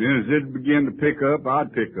 And then as it began to pick up,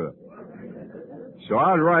 I'd pick up. So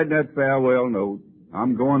I was writing that farewell note.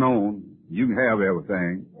 I'm going on. You can have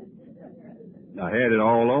everything. I had it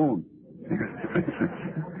all on.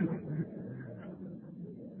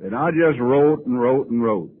 And I just wrote and wrote and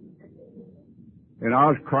wrote. And I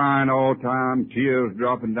was crying all the time, tears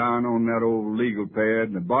dropping down on that old legal pad,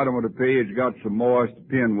 and the bottom of the page got so moist the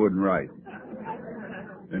pen wouldn't write.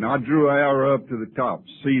 And I drew an arrow up to the top,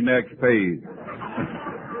 see next page.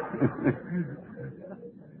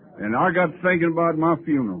 And I got thinking about my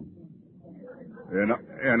funeral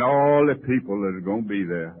and all the people that are going to be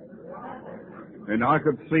there. And I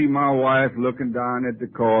could see my wife looking down at the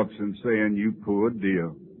corpse and saying, "You poor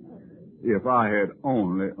dear, if I had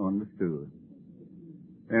only understood."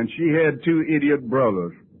 And she had two idiot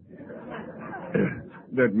brothers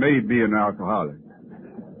that may be an alcoholic.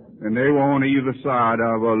 And they were on either side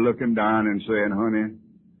of her looking down and saying, "Honey,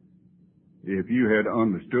 if you had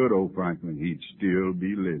understood old Franklin, he'd still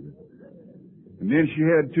be living." And then she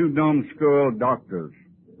had two numbskull doctors,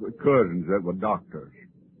 cousins that were doctors.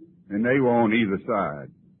 And they were on either side.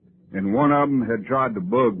 And one of them had tried to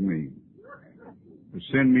bug me to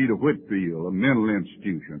send me to Whitfield, a mental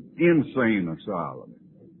institution, insane asylum.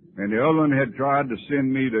 And the other one had tried to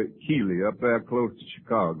send me to Keeley, up there close to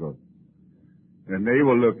Chicago. And they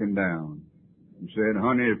were looking down and said,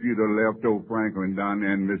 "Honey, if you'd have left old Franklin down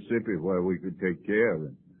there in Mississippi where we could take care of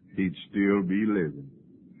him, he'd still be living."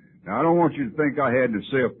 Now, I don't want you to think I had the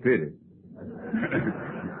self-pity.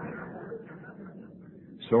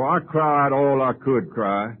 So I cried all I could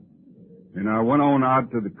cry, and I went on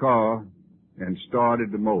out to the car and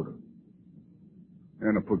started the motor.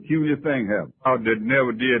 And a peculiar thing happened. I that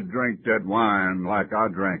never did drink that wine like I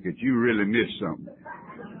drank it. You really missed something.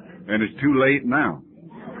 And it's too late now.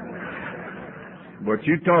 But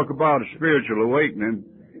you talk about a spiritual awakening,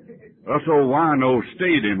 us old winos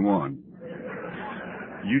stayed in one.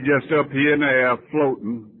 You just up here in the air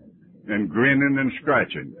floating and grinning and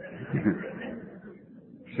scratching.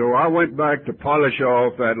 So I went back to polish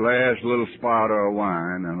off that last little spot of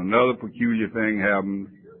wine, and another peculiar thing happened.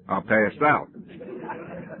 I passed out.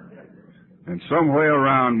 And somewhere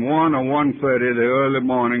around 1 or 1:30 the early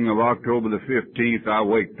morning of October the 15th, I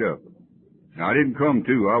waked up. Now, I didn't come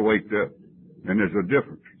to, I waked up. And there's a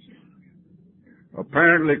difference.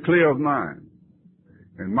 Apparently clear of mind.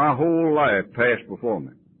 And my whole life passed before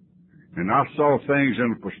me. And I saw things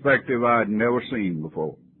in a perspective I'd never seen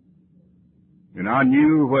before. And I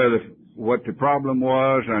knew what the problem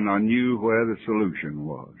was, and I knew where the solution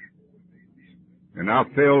was. And I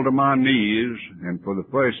fell to my knees, and for the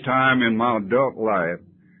first time in my adult life,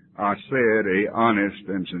 I said a honest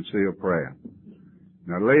and sincere prayer.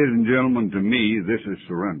 Now, ladies and gentlemen, to me, this is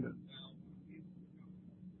surrender.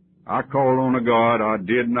 I called on a God I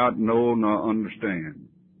did not know nor understand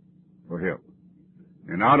for help.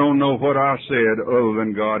 And I don't know what I said other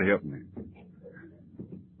than God help me.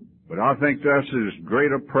 But I think that's as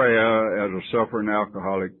great a prayer as a suffering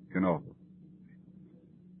alcoholic can offer.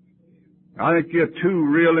 I think there are two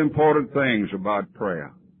real important things about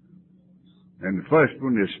prayer. And the first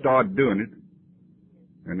one is start doing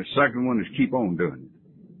it. And the second one is keep on doing it.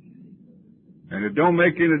 And it don't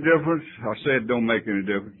make any difference. I said it don't make any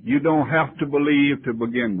difference. You don't have to believe to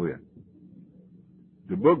begin with.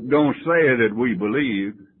 The book don't say that we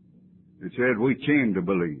believe. It says we came to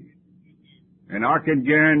believe. And I can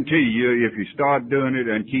guarantee you, if you start doing it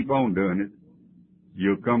and keep on doing it,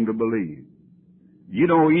 you'll come to believe. You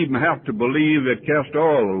don't even have to believe that castor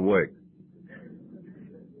oil will work.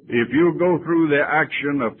 If you go through the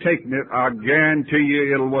action of taking it, I guarantee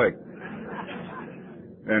you it'll work.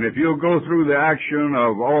 And if you'll go through the action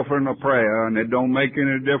of offering a prayer, and it don't make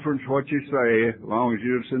any difference what you say, as long as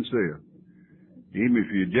you're sincere. Even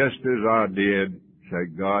if you just as I did, say,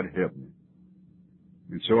 God help me.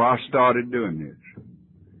 And so I started doing this.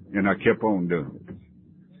 And I kept on doing it.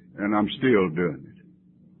 And I'm still doing it.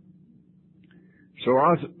 So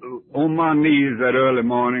I was on my knees that early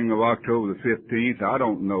morning of October the 15th. I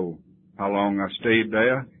don't know how long I stayed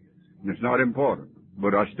there. And it's not important.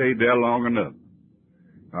 But I stayed there long enough.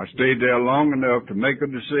 I stayed there long enough to make a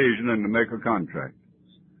decision and to make a contract.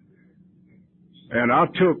 And I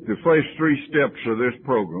took the first 3 steps of this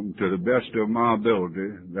program to the best of my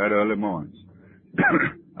ability that early morning.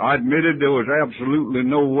 I admitted there was absolutely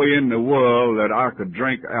no way in the world that I could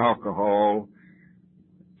drink alcohol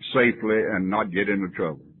safely and not get into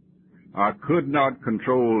trouble. I could not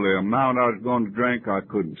control the amount I was going to drink. I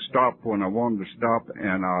couldn't stop when I wanted to stop,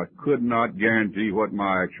 and I could not guarantee what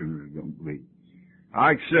my action was going to be.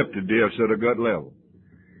 I accepted this at a gut level.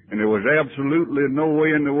 And there was absolutely no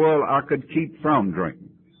way in the world I could keep from drinking.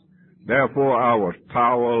 Therefore, I was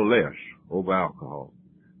powerless over alcohol.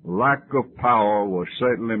 Lack of power was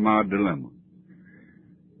certainly my dilemma.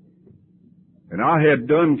 And I had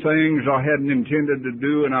done things I hadn't intended to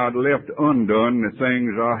do, and I'd left undone the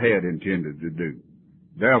things I had intended to do.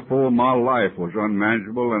 Therefore, my life was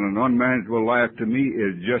unmanageable, and an unmanageable life to me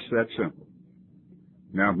is just that simple.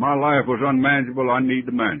 Now, if my life was unmanageable, I need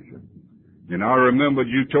to manage it. And I remembered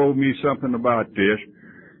you told me something about this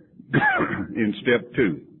in step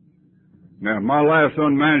 2. Now, if my life's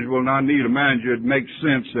unmanageable and I need a manager, it makes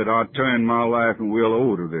sense that I turn my life and will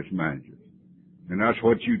over to this manager. And that's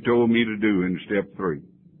what you told me to do in step 3.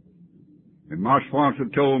 And my sponsor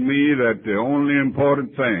told me that the only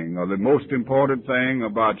important thing, or the most important thing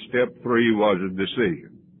about step 3 was a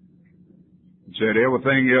decision. He said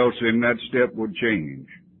everything else in that step would change.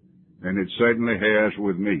 And it certainly has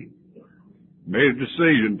with me. Made a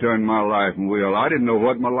decision to turn my life and will. I didn't know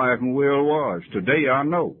what my life and will was. Today I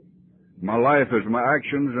know. My life is my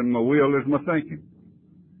actions and my will is my thinking.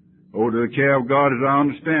 Over to the care of God is our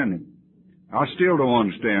understanding. I still don't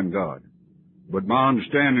understand God. But my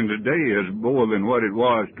understanding today is more than what it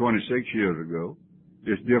was 26 years ago.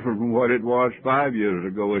 It's different from what it was 5 years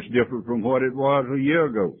ago. It's different from what it was a year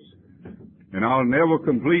ago. And I'll never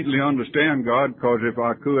completely understand God, because if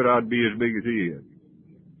I could, I'd be as big as He is.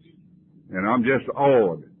 And I'm just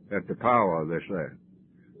awed at the power that's there.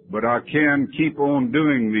 But I can keep on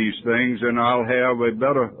doing these things, and I'll have a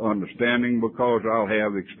better understanding because I'll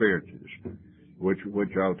have experiences,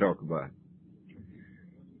 which I'll talk about.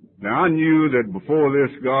 Now, I knew that before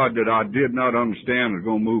this God that I did not understand was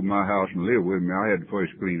going to move my house and live with me, I had to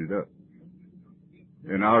first clean it up.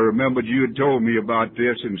 And I remembered you had told me about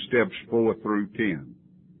this in steps 4 through 10.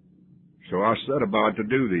 So I set about to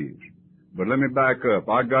do these. But let me back up.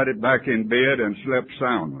 I got it back in bed and slept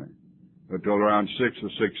soundly until around 6 or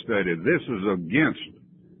 6:30. This is against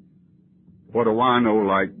what a wino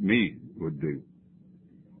like me would do.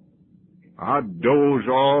 I'd doze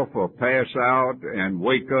off or pass out and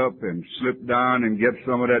wake up and slip down and get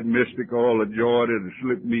some of that mystic oil of joy to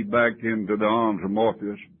slip me back into the arms of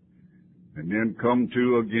Morpheus, and then come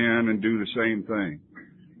to again and do the same thing.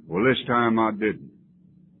 Well, this time I didn't.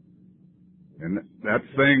 And that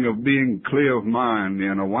thing of being clear of mind,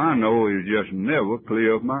 you know, I know is just never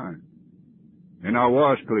clear of mind. And I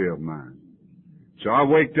was clear of mind. So I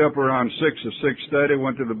waked up around 6 or 6:30,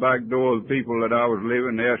 went to the back door of the people that I was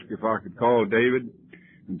living, asked if I could call David,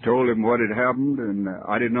 and told him what had happened, and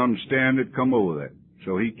I didn't understand it, come over that.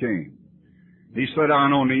 So he came. He sat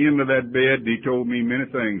down on the end of that bed, and he told me many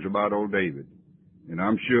things about old David. And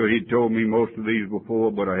I'm sure he'd told me most of these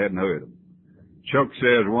before, but I hadn't heard them. Chuck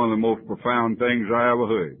says one of the most profound things I ever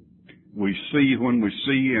heard. We see when we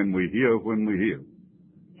see, and we hear when we hear.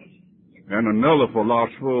 And another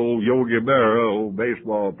philosopher, old Yogi Berra, old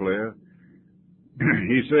baseball player,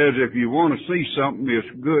 he says if you want to see something,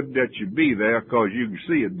 it's good that you be there because you can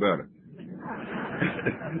see it better.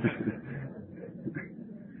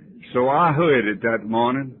 So I heard it that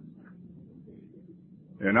morning,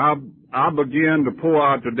 and I began to pour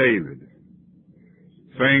out to David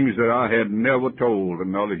things that I had never told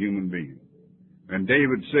another human being. And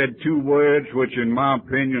David said 2 words which in my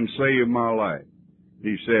opinion saved my life.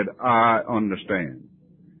 He said, I understand.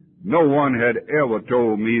 No one had ever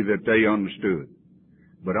told me that they understood.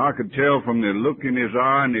 But I could tell from the look in his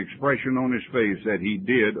eye and the expression on his face that he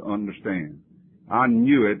did understand. I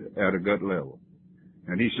knew it at a gut level.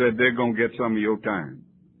 And he said, they're going to get some of your time.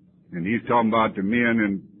 And he's talking about the men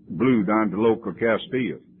in blue down to local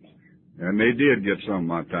Castile. And they did get some of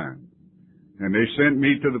my time. And they sent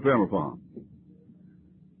me to the penal farm.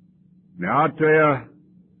 Now I tell you,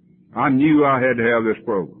 I knew I had to have this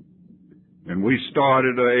program. And we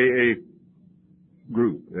started a AA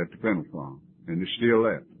group at the penal farm. And it's still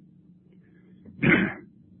there.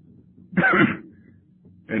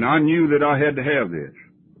 And I knew that I had to have this.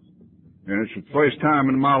 And it's the first time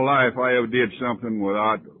in my life I ever did something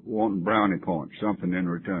without wanting brownie points, something in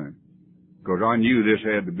return. Because I knew this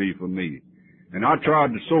had to be for me. And I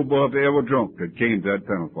tried to sober up every drunk that came to that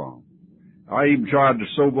penal farm. I even tried to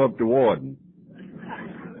sober up the warden.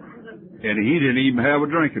 And he didn't even have a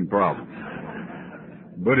drinking problem.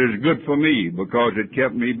 But it's good for me because it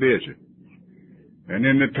kept me busy. And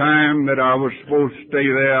in the time that I was supposed to stay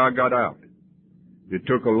there, I got out. It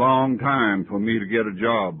took a long time for me to get a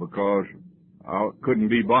job because I couldn't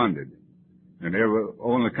be bonded. And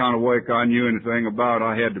only kind of work I knew anything about,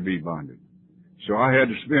 I had to be bonded. So I had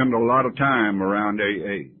to spend a lot of time around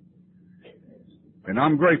AA. And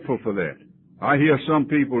I'm grateful for that. I hear some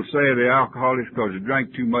people say they're alcoholics because they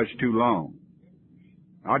drank too much too long.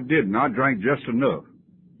 I didn't. I drank just enough.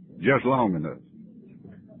 Just long enough.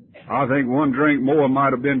 I think one drink more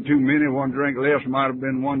might have been too many, one drink less might have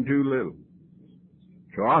been one too little.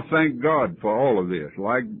 So I thank God for all of this.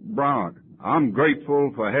 Like Bryant, I'm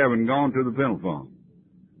grateful for having gone to the penal farm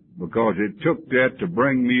because it took that to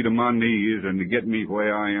bring me to my knees and to get me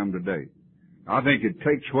where I am today. I think it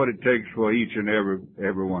takes what it takes for each and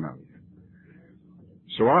every one of us.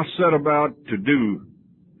 So I set about to do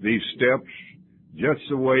these steps just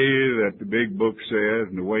the way that the big book says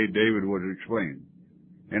and the way David was explaining.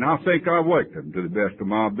 And I think I worked them to the best of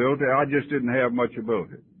my ability. I just didn't have much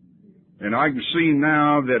ability. And I can see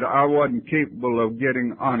now that I wasn't capable of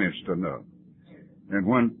getting honest enough. And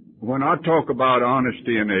when I talk about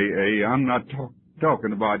honesty in AA, I'm not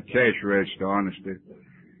talking about cash register honesty.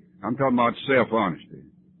 I'm talking about self-honesty.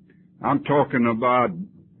 I'm talking about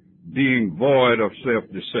being void of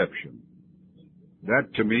self-deception.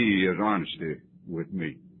 That to me is honesty with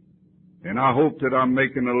me. And I hope that I'm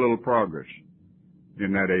making a little progress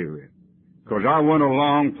in that area. Because I went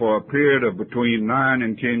along for a period of between 9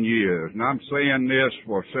 and 10 years. And I'm saying this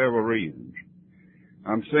for several reasons.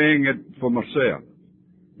 I'm saying it for myself.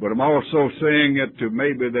 But I'm also saying it to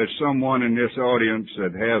maybe there's someone in this audience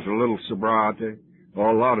that has a little sobriety or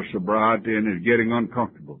a lot of sobriety and is getting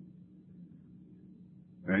uncomfortable.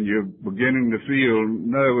 And you're beginning to feel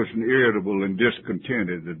nervous and irritable and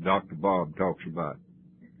discontented that Dr. Bob talks about.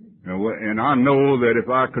 And I know that if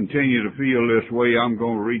I continue to feel this way, I'm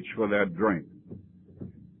going to reach for that drink.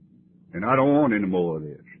 And I don't want any more of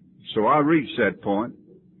this. So I reached that point.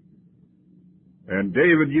 And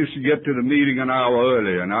David used to get to the meeting an hour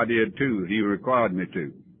early, and I did too. He required me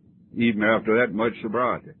to, even after that much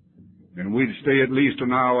sobriety. And we'd stay at least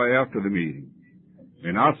an hour after the meeting.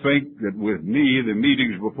 And I think that with me, the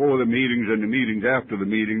meetings before the meetings and the meetings after the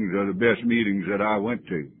meetings are the best meetings that I went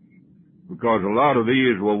to. Because a lot of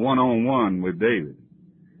these were one-on-one with David.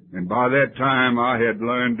 And by that time, I had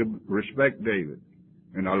learned to respect David.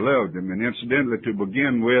 And I loved him. And incidentally, to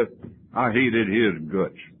begin with, I hated his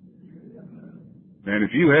guts. And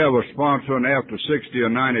if you have a sponsor and after 60 or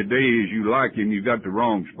 90 days you like him, you got the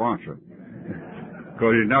wrong sponsor.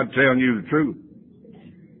 Because he's not telling you the truth.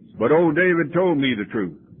 But old David told me the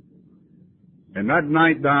truth. And that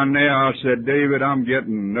night down there, I said, David, I'm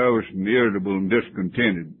getting nervous and irritable and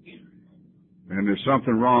discontented. And there's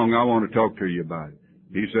something wrong. I want to talk to you about it.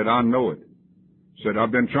 He said, I know it. Said,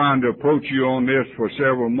 I've been trying to approach you on this for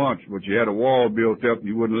several months, but you had a wall built up and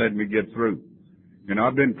you wouldn't let me get through. And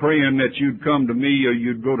I've been praying that you'd come to me or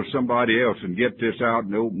you'd go to somebody else and get this out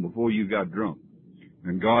in the open before you got drunk.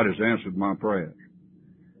 And God has answered my prayers.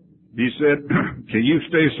 He said, can you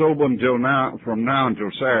stay sober from now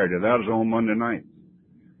until Saturday? That was on Monday night.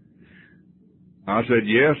 I said,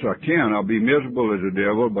 yes, I can. I'll be miserable as a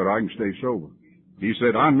devil, but I can stay sober. He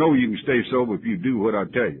said, I know you can stay sober if you do what I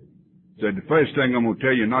tell you. Said, the first thing I'm going to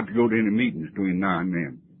tell you not to go to any meetings between now and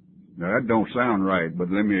then. Now, that don't sound right,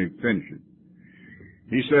 but let me finish it.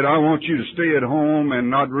 He said, I want you to stay at home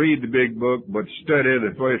and not read the big book, but study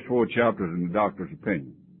the first 4 chapters in the doctor's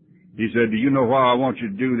opinion. He said, do you know why I want you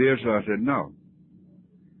to do this? I said, no.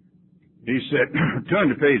 He said, turn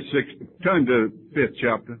to page 6, turn to 5th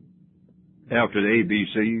chapter after the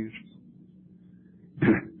ABCs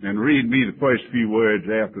and read me the first few words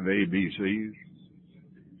after the ABCs.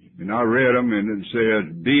 And I read them, and it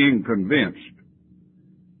says, being convinced,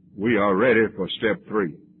 we are ready for step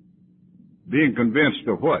 3. Being convinced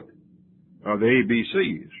of what? Of the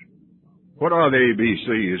ABCs. What are the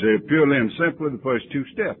ABCs? They're purely and simply the first 2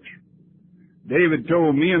 steps. David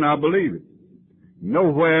told me, and I believe it.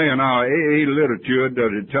 Nowhere in our AA literature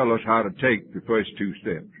does it tell us how to take the first 2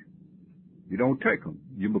 steps. You don't take them.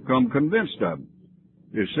 You become convinced of them.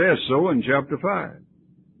 It says so in chapter 5.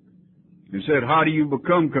 He said, how do you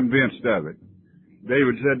become convinced of it?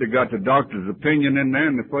 David said they got the doctor's opinion in there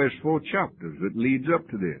in the first 4 chapters that leads up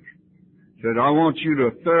to this. He said, I want you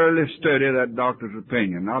to thoroughly study that doctor's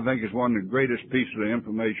opinion. I think it's one of the greatest pieces of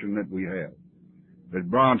information that we have. As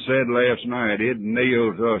Brown said last night, it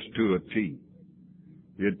nails us to a T.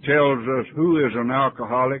 It tells us who is an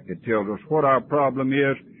alcoholic, it tells us what our problem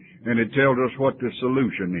is, and it tells us what the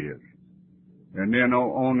solution is. And then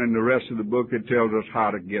on in the rest of the book, it tells us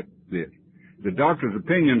how to get this. The doctor's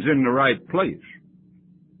opinion's in the right place.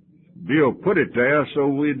 Bill put it there so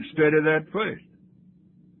we'd study that first.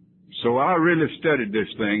 So I really studied this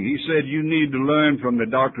thing. He said you need to learn from the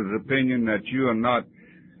doctor's opinion that you are not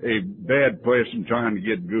a bad person trying to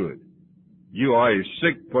get good. You are a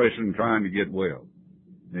sick person trying to get well.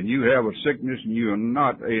 And you have a sickness and you are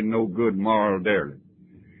not a no good moral derelict.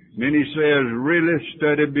 Then he says, really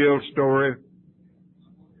study Bill's story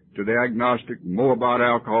to the agnostic, more about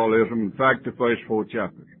alcoholism. In fact, the first 4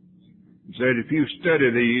 chapters. He said, if you study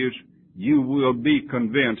these, you will be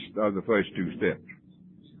convinced of the first 2 steps.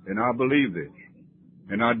 And I believe this.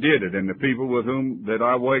 And I did it. And the people with whom that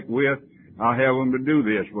I work with, I have them to do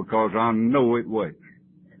this because I know it works.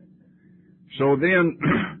 So then,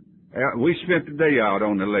 we spent the day out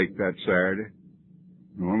on the lake that Saturday.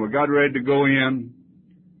 And when we got ready to go in,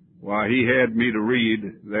 why, he had me to read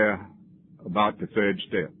there about the 3rd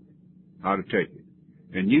step, how to take it.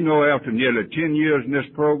 And you know, after nearly 10 years in this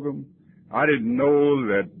program, I didn't know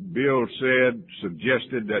that Bill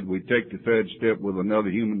suggested that we take the 3rd step with another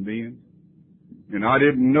human being. And I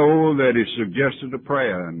didn't know that he suggested a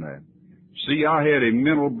prayer in that. See, I had a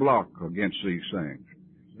mental block against these things.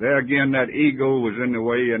 There again, that ego was in the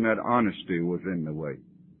way and that honesty was in the way.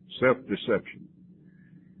 Self-deception.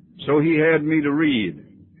 So he had me to read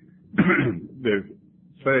the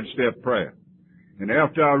 3rd step prayer. And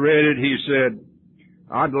after I read it, he said,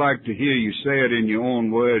 I'd like to hear you say it in your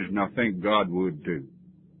own words, and I think God would too.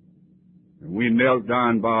 And we knelt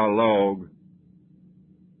down by a log,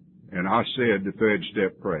 and I said the 3rd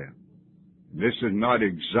step prayer. This is not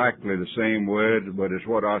exactly the same words, but it's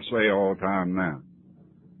what I say all the time now.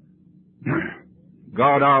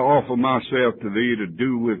 God, I offer myself to Thee to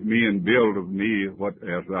do with me and build of me what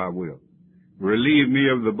as Thou wilt. Relieve me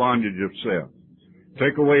of the bondage of self.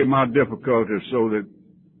 Take away my difficulties so that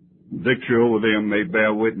victory over them may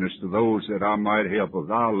bear witness to those that I might help of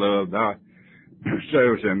Thy love, Thy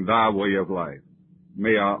service, and Thy way of life.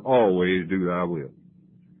 May I always do Thy will.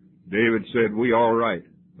 David said, we all right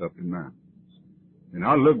up to now. And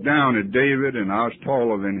I looked down at David, and I was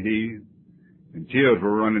taller than he, and tears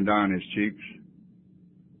were running down his cheeks,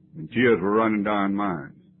 and tears were running down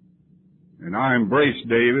mine. And I embraced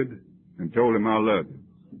David and told him I loved him.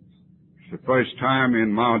 It's the first time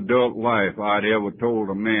in my adult life I'd ever told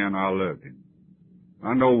a man I loved him.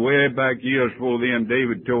 I know way back years before then,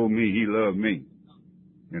 David told me he loved me.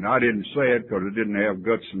 And I didn't say it because I didn't have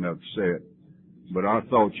guts enough to say it. But I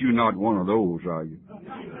thought, you're not one of those, are you?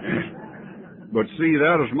 But see,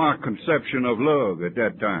 that was my conception of love at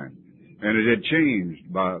that time. And it had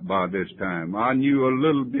changed by this time. I knew a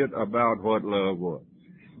little bit about what love was.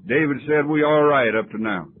 David said, we all right up to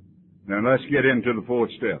now. Now let's get into the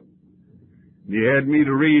fourth step. He had me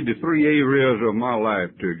to read the 3 areas of my life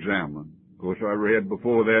to examine. Of course, I read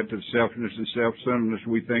before that that selfishness and self-centeredness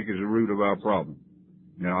we think is the root of our problem.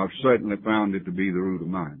 Now, I've certainly found it to be the root of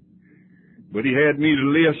mine. But he had me to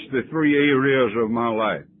list the 3 areas of my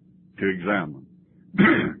life to examine.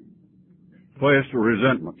 First,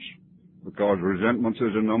 resentments, because resentments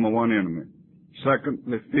is the number one enemy.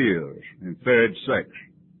 Secondly, fears. And third, sex.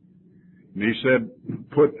 And he said,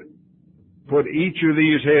 put each of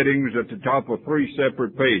these headings at the top of 3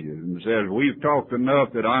 separate pages. And it says, we've talked enough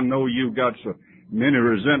that I know you've got so many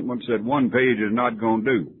resentments that one page is not going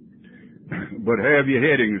to do. But have your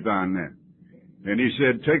headings down there. And he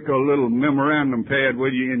said, take a little memorandum pad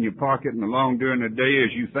with you in your pocket, and along during the day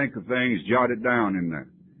as you think of things, jot it down in there.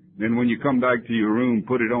 Then when you come back to your room,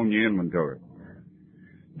 put it on your inventory.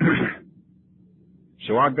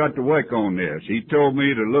 So I got to work on this. He told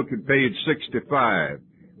me to look at page 65,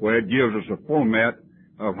 where it gives us a format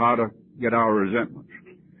of how to get our resentments.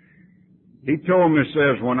 He told me,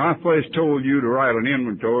 says, when I first told you to write an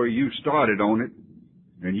inventory, you started on it,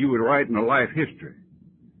 and you were writing a life history.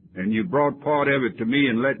 And you brought part of it to me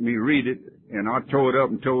and let me read it, and I tore it up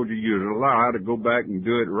and told you you was a liar to go back and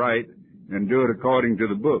do it right and do it according to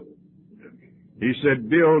the book. He said,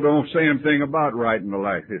 Bill don't say anything about writing a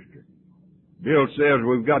life history. Bill says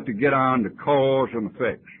we've got to get on to cause and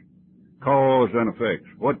effects. Cause and effects.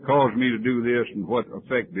 What caused me to do this and what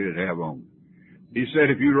effect did it have on me? He said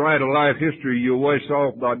if you write a life history, you're worse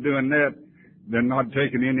off by doing that than not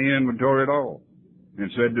taking any inventory at all.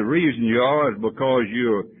 And said the reason you are is because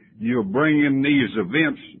you're bringing these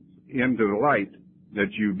events into the light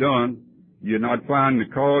that you've done. You're not finding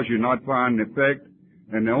the cause, you're not finding the effect,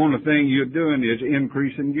 and the only thing you're doing is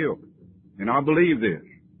increasing guilt. And I believe this.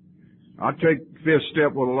 I take the fifth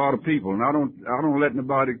step with a lot of people, and I don't let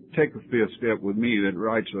nobody take a fifth step with me that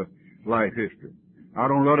writes a life history. I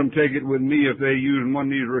don't let them take it with me if they're using one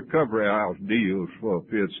of these recovery house deals for a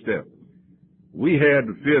fifth step. We had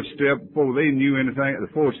the fifth step before they knew anything,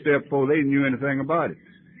 the fourth step before they knew anything about it.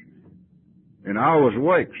 And I was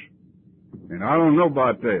awake. And I don't know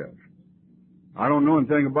about theirs. I don't know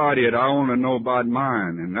anything about it. I only know about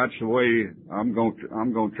mine. And that's the way I'm going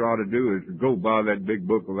to try to do is to go by that big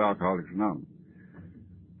book of Alcoholics Anonymous.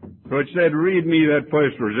 So it said, read me that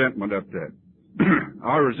first resentment up there.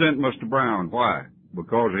 I resent Mr. Brown. Why?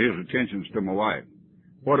 Because of his attentions to my wife.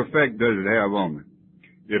 What effect does it have on me?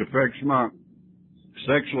 It affects my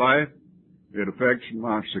sex life. It affects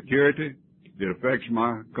my security. It affects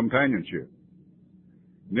my companionship.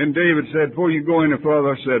 And then David said, before you go any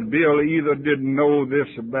further, said, Bill either didn't know this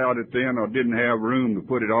about it then or didn't have room to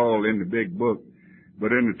put it all in the big book.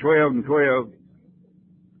 But in the 12 and 12,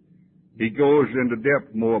 he goes into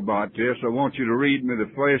depth more about this. I want you to read me the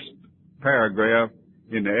first paragraph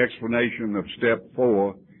in the explanation of step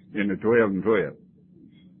 4 in the 12 and 12.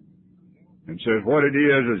 And says what it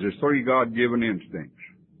is the 3 God-given instincts.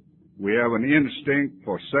 We have an instinct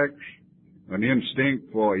for sex, an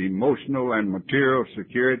instinct for emotional and material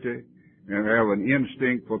security, and we have an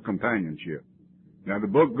instinct for companionship. Now the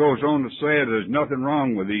book goes on to say there's nothing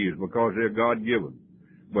wrong with these because they're God-given.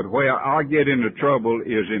 But where I get into trouble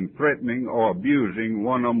is in threatening or abusing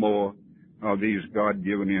one or more of these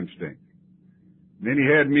God-given instincts. Then he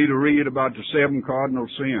had me to read about the 7 cardinal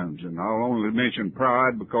sins, and I'll only mention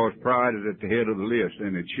pride because pride is at the head of the list,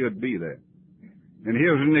 and it should be there. And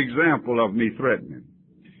here's an example of me threatening.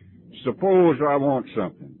 Suppose I want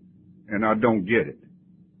something, and I don't get it.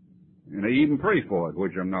 And I even pray for it,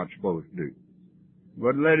 which I'm not supposed to do.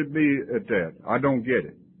 But let it be at that. I don't get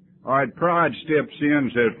it. All right, pride steps in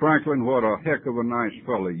and says, Franklin, what a heck of a nice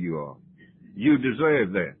fellow you are. You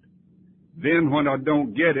deserve that. Then when I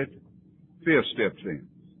don't get it, fear steps in.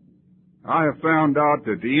 I have found out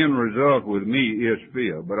that the end result with me is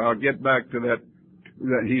fear, but I'll get back to that.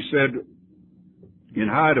 He said, in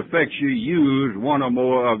how it affects you, use one or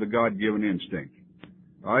more of the God-given instincts.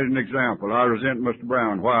 As an example, I resent Mr.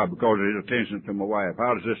 Brown. Why? Because of his attention to my wife.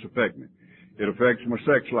 How does this affect me? It affects my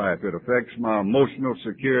sex life. It affects my emotional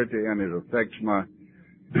security, and it affects my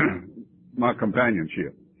my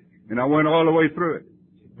companionship. And I went all the way through it.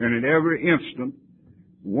 And in every instant,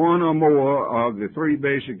 one or more of the 3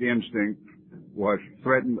 basic instincts was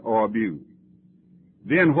threatened or abused.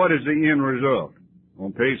 Then what is the end result?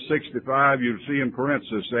 On page 65, you'll see in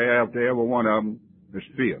parentheses say after every one of them is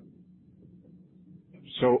fear.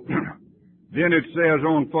 So then it says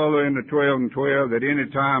on further in the 12 and 12 that any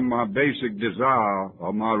time my basic desire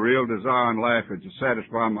or my real desire in life is to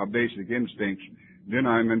satisfy my basic instincts, then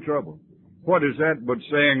I'm in trouble. What is that but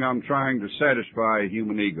saying I'm trying to satisfy a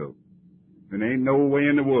human ego? There ain't no way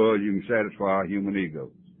in the world you can satisfy a human ego.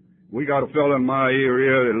 We got a fellow in my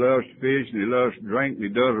area that loves to fish and he loves to drink and he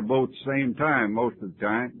does it both at the same time most of the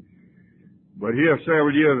time. But here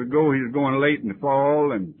several years ago, he was going late in the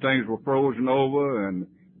fall and things were frozen over and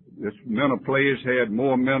this minnow place had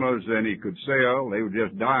more minnows than he could sell. They were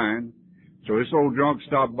just dying. So this old drunk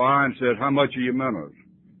stopped by and said, "How much are your minnows?"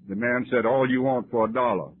 The man said, "All you want for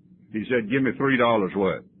 $1." He said, "Give me $3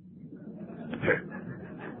 worth."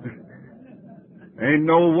 Ain't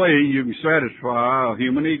no way you can satisfy a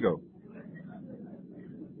human ego.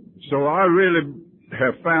 So I really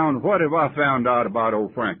have found, what have I found out about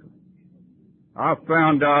old Franklin? I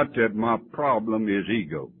found out that my problem is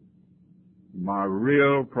ego. My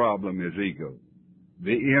real problem is ego.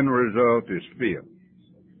 The end result is fear.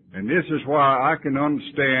 And this is why I can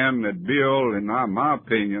understand that Bill, in my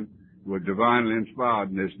opinion, was divinely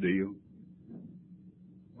inspired in this deal.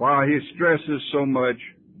 Why he stresses so much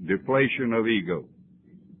deflation of ego.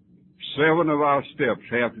 7 of our steps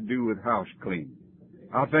have to do with house cleaning.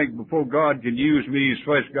 I think before God can use me, He's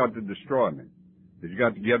first got to destroy me. He's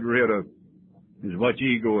got to get rid of as much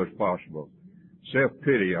ego as possible.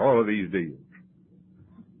 Self-pity, all of these deals.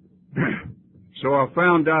 So I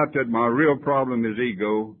found out that my real problem is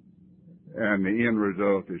ego, and the end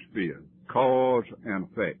result is fear. Cause and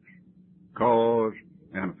effect. Cause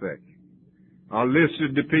and effect. I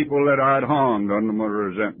listed the people that I'd harmed under my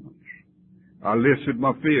resentments. I listed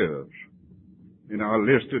my fears. And I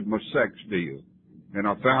listed my sex deal. And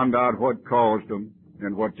I found out what caused them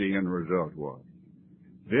and what the end result was.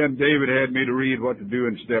 Then David had me to read what to do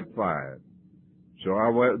in step 5.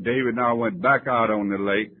 So David and I went back out on the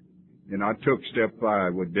lake, and I took step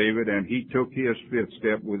 5 with David, and he took his 5th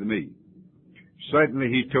step with me. Certainly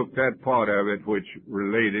he took that part of it which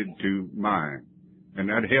related to mine. And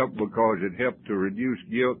that helped because it helped to reduce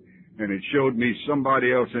guilt, and it showed me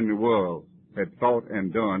somebody else in the world had thought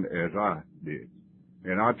and done as I did.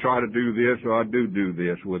 And I try to do this, or I do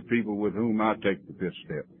this, with people with whom I take the 5th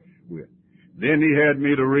step with. Then he had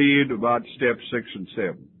me to read about steps 6 and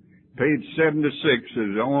 7. Page 76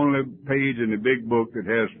 is the only page in the big book that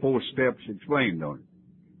has 4 steps explained on it.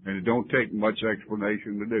 And it don't take much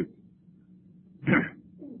explanation to do.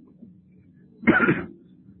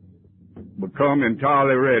 Become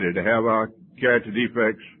entirely ready to have our character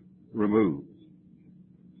defects removed.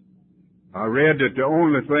 I read that the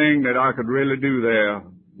only thing that I could really do there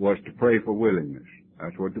was to pray for willingness.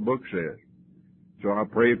 That's what the book says. So I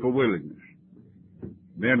prayed for willingness.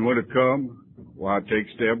 Then when it come, well, I take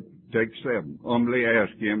step 7. Humbly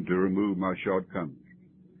ask Him to remove my shortcomings.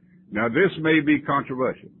 Now this may be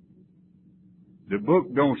controversial. The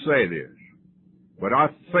book don't say this, but I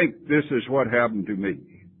think this is what happened to me.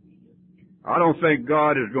 I don't think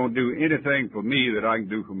God is going to do anything for me that I can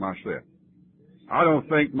do for myself. I don't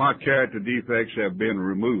think my character defects have been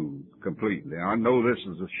removed completely. I know this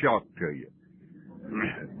is a shock to you.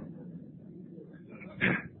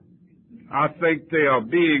 I think they are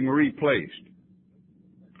being replaced.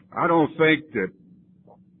 I don't think that,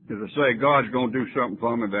 as I say, God's going to do something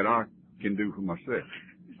for me that I can do for myself.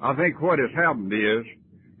 I think what has happened is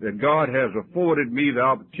that God has afforded me the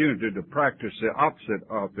opportunity to practice the opposite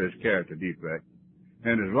of this character defect.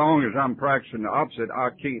 And as long as I'm practicing the opposite, I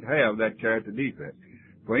can't have that character defect.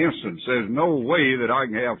 For instance, there's no way that I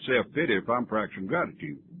can have self-pity if I'm practicing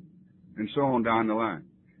gratitude. And so on down the line.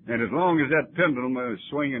 And as long as that pendulum is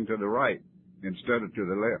swinging to the right instead of to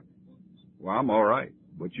the left, well, I'm all right.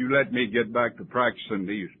 But you let me get back to practicing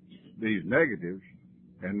these negatives,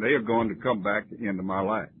 and they are going to come back into my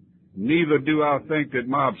life. Neither do I think that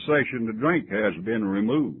my obsession to drink has been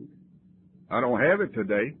removed. I don't have it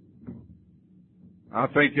today. I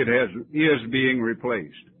think it is being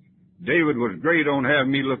replaced. David was great on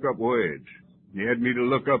having me look up words. He had me to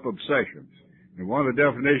look up obsessions. And one of the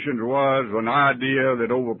definitions was an idea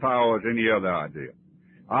that overpowers any other idea.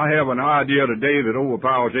 I have an idea today that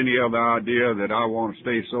overpowers any other idea that I want to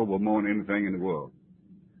stay sober more than anything in the world.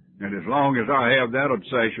 And as long as I have that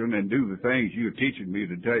obsession and do the things you're teaching me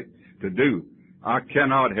to do, I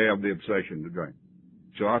cannot have the obsession to drink.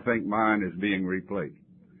 So I think mine is being replaced.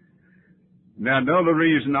 Now, another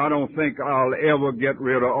reason I don't think I'll ever get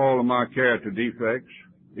rid of all of my character defects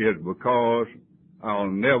is because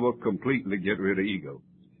I'll never completely get rid of ego.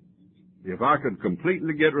 If I could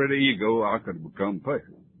completely get rid of ego, I could become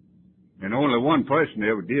perfect. And only one person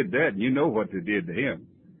ever did that, and you know what they did to him.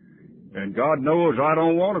 And God knows I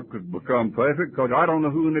don't want to become perfect because I don't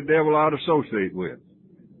know who in the devil I'd associate with.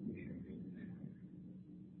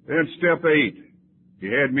 Then step 8. He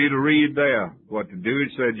had me to read there what to do.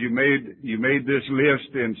 He said, you made this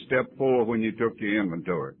list in step 4 when you took your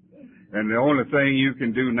inventory. And the only thing you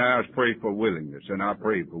can do now is pray for willingness. And I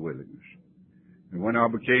prayed for willingness. And when I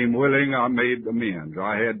became willing, I made amends.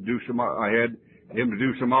 I had him to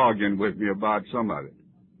do some arguing with me about some of it.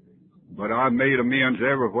 But I made amends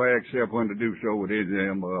everywhere except when to do so with any of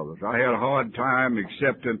them others. I had a hard time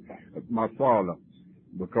accepting my father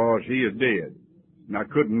because he is dead. And I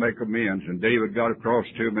couldn't make amends. And David got across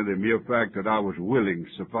to me the mere fact that I was willing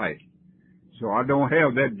sufficed. So I don't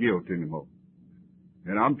have that guilt anymore.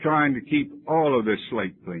 And I'm trying to keep all of this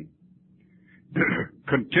slate clean.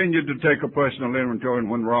 Continue to take a personal inventory and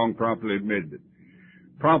when wrong, promptly admit it.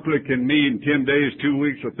 Promptly can mean 10 days, 2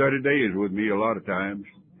 weeks, or 30 days with me a lot of times,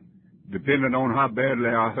 depending on how badly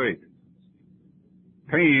I hurt.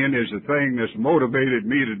 Pain is the thing that's motivated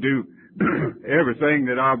me to do everything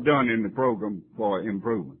that I've done in the program for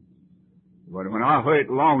improvement. But when I hurt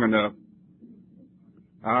long enough,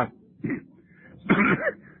 I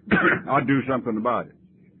do something about it.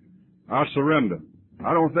 I surrender.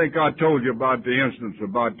 I don't think I told you about the instance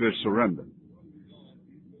about this surrender.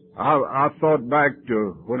 I thought back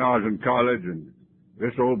to when I was in college and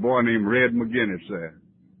this old boy named Red McGinnis there.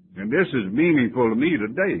 And this is meaningful to me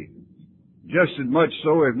today. Just as much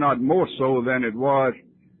so, if not more so, than it was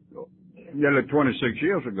nearly 26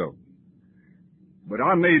 years ago. But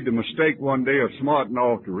I made the mistake one day of smarting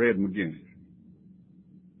off to Red McGinnis.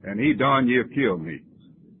 And he darn near killed me.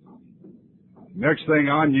 Next thing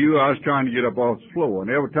I knew, I was trying to get up off the floor. And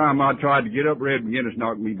every time I tried to get up, Red McGinnis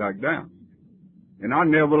knocked me back down. And I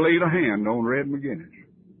never laid a hand on Red McGinnis.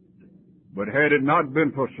 But had it not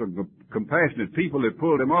been for some compassionate people that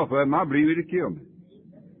pulled him off of him, I believe he'd have killed me.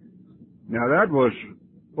 Now that was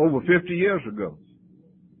over 50 years ago.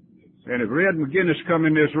 And if Red McGinnis come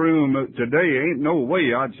in this room today, ain't no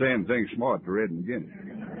way I'd say anything smart to Red McGinnis.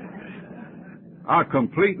 I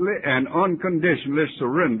completely and unconditionally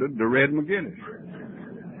surrendered to Red McGinnis.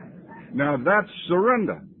 Now that's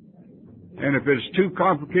surrender. And if it's too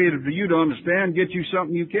complicated for you to understand, get you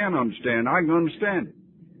something you can understand. I can understand it.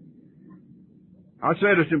 I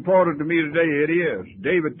said it's important to me today. It is.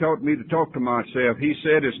 David taught me to talk to myself. He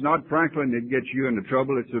said it's not Franklin that gets you into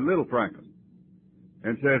trouble, it's the little Franklin.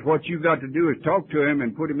 And says what you got to do is talk to him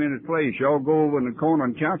and put him in his place. Y'all go over in the corner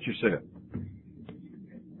and count yourself.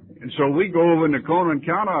 And so we go over in the corner and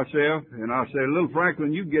count ourselves, and I say, little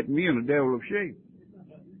Franklin, you get me in a devil of shape.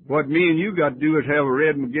 What me and you got to do is have a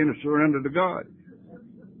Red McGinnis surrender to God.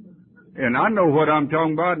 And I know what I'm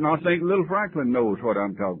talking about, and I think little Franklin knows what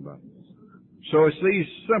I'm talking about. So it's these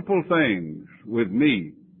simple things with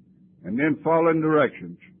me, and then following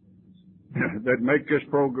directions, that make this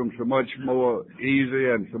program so much more easy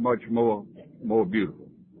and so much more beautiful.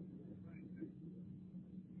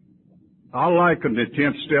 I liken the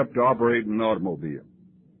 10th step to operating an automobile.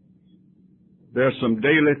 There's some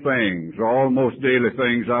daily things, or almost daily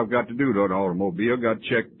things I've got to do to an automobile. Got to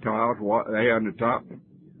check tires, air in the top,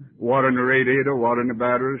 water in the radiator, water in the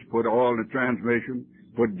batteries, put oil in the transmission,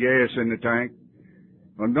 put gas in the tank,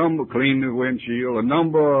 clean the windshield, a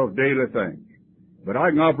number of daily things. But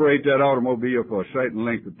I can operate that automobile for a certain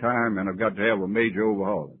length of time, and I've got to have a major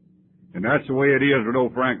overhaul. And that's the way it is with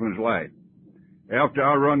old Franklin's life. After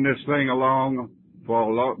I run this thing along for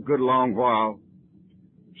a good long while,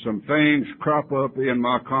 some things crop up in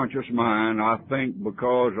my conscious mind, I think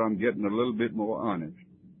because I'm getting a little bit more honest.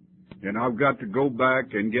 And I've got to go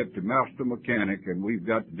back and get the master mechanic, and we've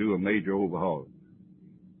got to do a major overhaul.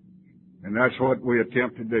 And that's what we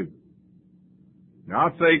attempt to do. Now, I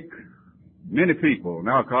think many people in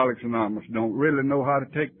Alcoholics Anonymous don't really know how to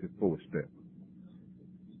take the 4th step.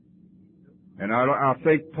 And I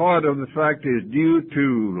think part of the fact is due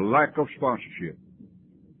to lack of sponsorship.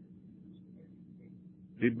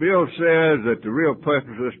 The bill says that the real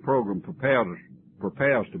purpose of this program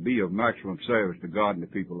prepares to be of maximum service to God and the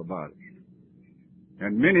people about us.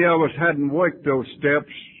 And many of us hadn't worked those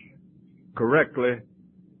steps correctly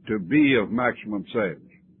to be of maximum service.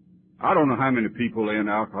 I don't know how many people are in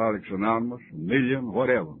Alcoholics Anonymous, a million,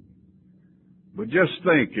 whatever. But just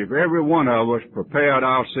think, if every one of us prepared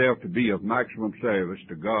ourselves to be of maximum service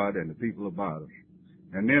to God and the people about us,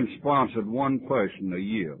 and then sponsored one person a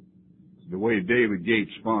year, the way David Gates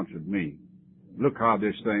sponsored me, look how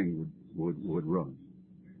this thing would run.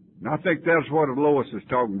 And I think that's what Lois is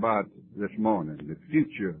talking about this morning, the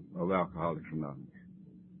future of Alcoholics Anonymous.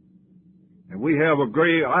 And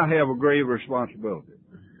I have a grave responsibility.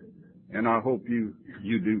 And I hope you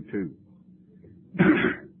do too.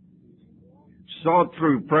 Sought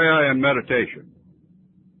through prayer and meditation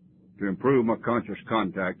to improve my conscious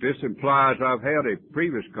contact. This implies I've had a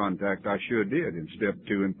previous contact I sure did in step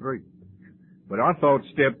 2 and 3. But I thought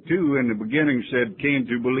step 2 in the beginning said came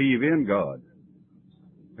to believe in God.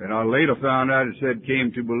 And I later found out it said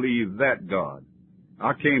came to believe that God.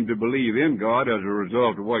 I came to believe in God as a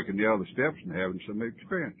result of waking the other steps and having some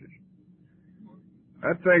experiences.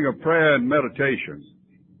 That thing of prayer and meditation,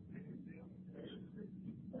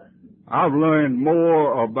 I've learned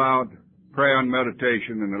more about prayer and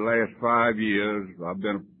meditation in the last 5 years. I've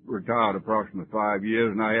been retired approximately 5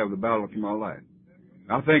 years, and I have the balance of my life.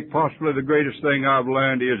 I think possibly the greatest thing I've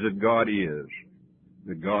learned is that God is.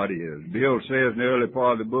 That God is. Bill says in the early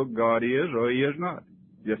part of the book, God is or He is not.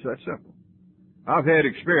 Just that simple. I've had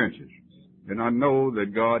experiences, and I know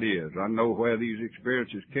that God is. I know where these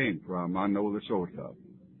experiences came from. I know the source of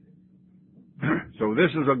them. So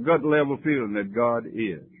this is a gut level feeling that God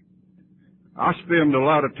is. I spend a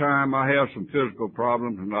lot of time, I have some physical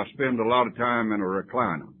problems, and I spend a lot of time in a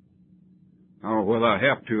recliner. I don't know whether I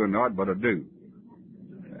have to or not, but I do.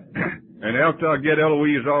 And after I get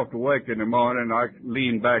Eloise off to work in the morning, I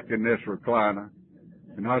lean back in this recliner,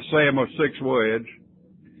 and I say my 6 words,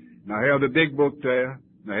 and I have the big book there,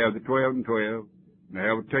 and I have the 12 and 12, and I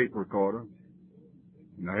have a tape recorder,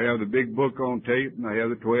 and I have the big book on tape, and I have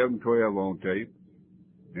the 12 and 12 on tape,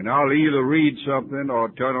 and I'll either read something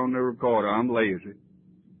or turn on the recorder. I'm lazy.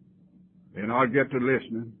 And I'll get to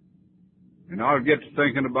listening, and I'll get to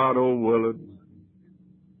thinking about old Willard,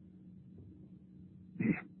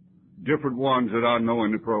 different ones that I know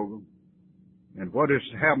in the program, and what has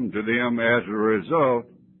happened to them as a result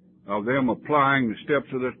of them applying the steps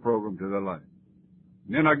of this program to their life.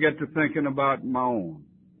 And then I get to thinking about my own,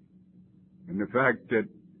 and the fact that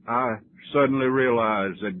I suddenly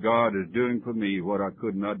realize that God is doing for me what I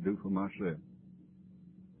could not do for myself.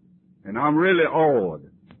 And I'm really awed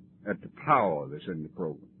at the power that's in the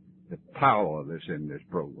program, the power that's in this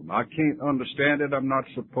program. I can't understand it. I'm not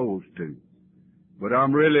supposed to. But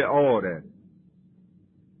I'm really awed at it.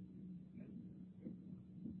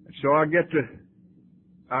 So I get to,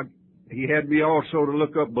 he had me also to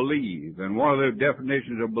look up believe, and one of the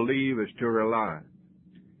definitions of believe is to rely.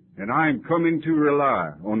 And I am coming to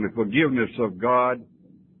rely on the forgiveness of God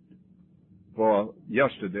for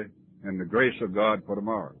yesterday and the grace of God for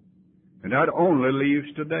tomorrow. And that only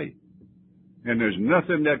leaves today. And there's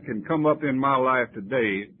nothing that can come up in my life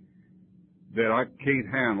today that I can't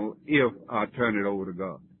handle if I turn it over to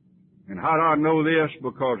God. And how do I know this?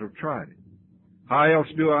 Because I've tried it. How else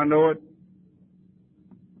do I know it?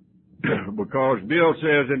 Because Bill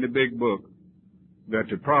says in the big book that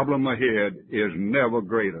the problem ahead is never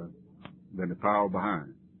greater than the power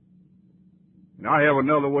behind. And I have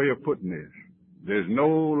another way of putting this. There's no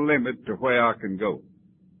limit to where I can go,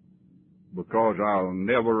 because I'll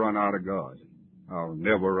never run out of God. I'll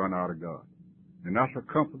never run out of God. And that's a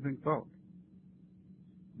comforting thought.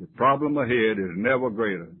 The problem ahead is never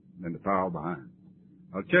greater than the power behind.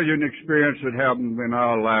 I'll tell you an experience that happened in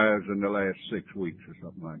our lives in the last 6 weeks or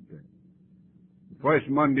something like that. The first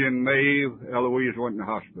Monday in May, Eloise went in the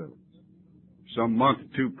hospital. Some month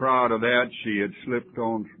or two prior to that, she had slipped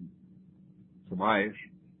on some ice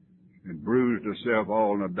and bruised herself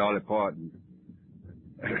all in a Dolly Parton.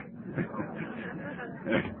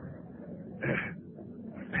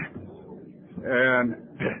 And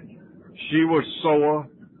she was sore.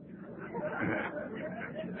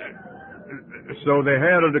 So they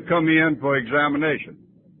had her to come in for examination.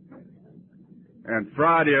 And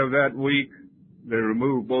Friday of that week, they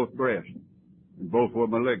removed both breasts, and both were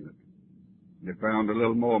malignant. They found a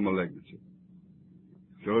little more malignancy.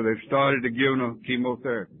 So they started to give her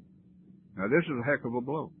chemotherapy. Now this is a heck of a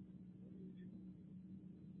blow.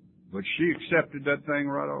 But she accepted that thing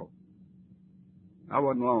right off. I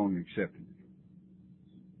wasn't long accepting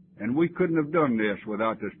it. And we couldn't have done this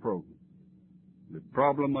without this program. The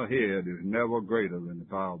problem ahead is never greater than the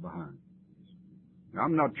power behind. Now,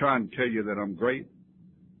 I'm not trying to tell you that I'm great,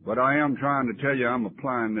 but I am trying to tell you I'm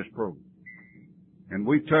applying this program. And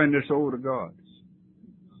we turn this over to God.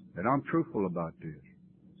 And I'm truthful about this.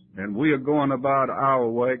 And we are going about our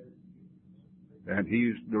work, and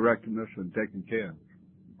He's directing us and taking care of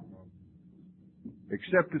us.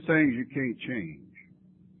 Except the things you can't change.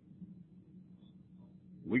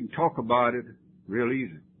 We can talk about it real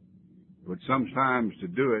easy. But sometimes to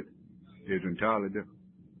do it is entirely different.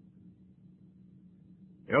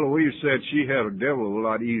 Eloise said she had a devil of a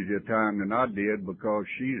lot easier time than I did because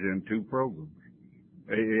she's in 2 programs.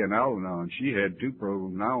 AA and Al-Anon, she had 2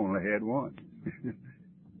 programs and I only had 1.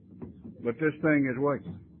 But this thing is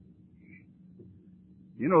working.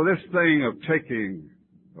 You know, this thing of taking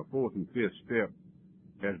a 4th and 5th step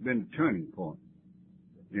has been a turning point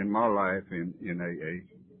in my life in AA.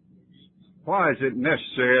 Why is it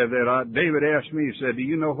necessary that David asked me, he said, do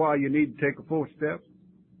you know why you need to take a 4th step?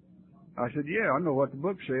 I said, yeah, I know what the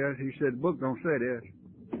book says. He said, the book don't say this.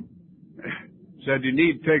 Said you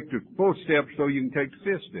need to take the 4th step so you can take the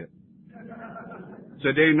 5th step.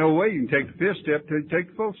 Said there ain't no way you can take the 5th step till you take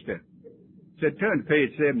the 4th step. Said turn to page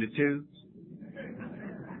 72.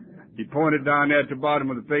 He pointed down there at the bottom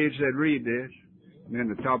of the page, said read this. And then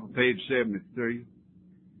the top of page 73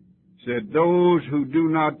 said those who do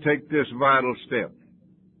not take this vital step,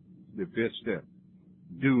 the 5th step,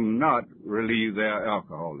 do not relieve their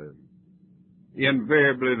alcoholism.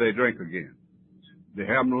 Invariably they drink again. They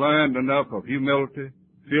haven't learned enough of humility,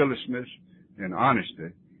 fearlessness, and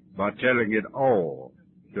honesty by telling it all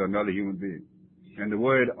to another human being. And the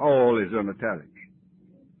word all is in italics.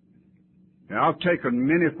 Now I've taken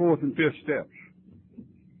many 4th and 5th steps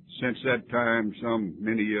since that time some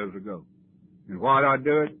many years ago. And why did I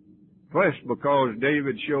do it? First, because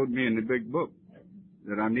David showed me in the big book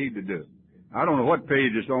that I need to do it. I don't know what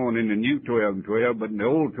page it's on in the new 12 and 12, but in the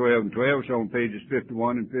old 12 and 12 it's on pages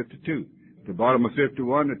 51 and 52. The bottom of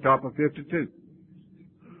 51, the top of 52.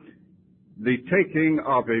 The taking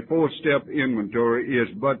of a 4th step inventory is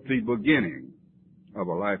but the beginning of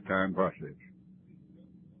a lifetime process.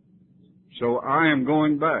 So I am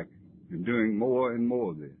going back and doing more and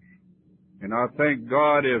more of this. And I think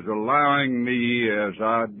God is allowing me as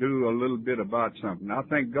I do a little bit about something. I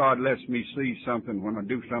think God lets me see something when I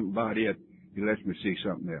do something about it. He lets me see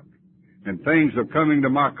something else. And things are coming to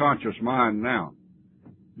my conscious mind now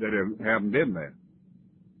that haven't been there.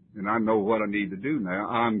 And I know what I need to do now.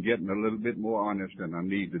 I'm getting a little bit more honest and I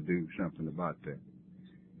need to do something about that.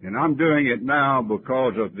 And I'm doing it now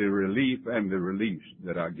because of the relief and the release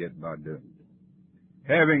that I get by doing it.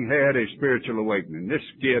 Having had a spiritual awakening, this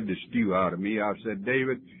scared the stew out of me. I said,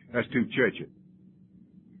 David, that's too churchy.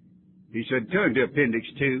 He said, turn to Appendix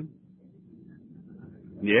 2.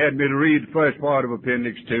 And he had me to read the first part of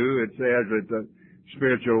Appendix 2. It says that the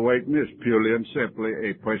spiritual awakening is purely and simply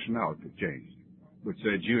a personality change. Which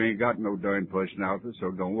says you ain't got no darn personality,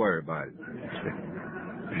 so don't worry about it.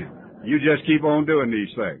 You just keep on doing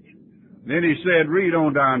these things. Then he said, read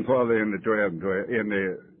on down further in the 12, in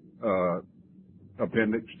the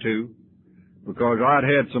Appendix 2, because I'd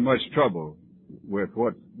had so much trouble with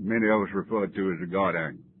what many of us refer to as the God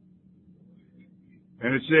angle.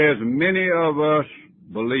 And it says, many of us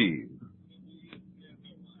believe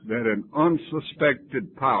that an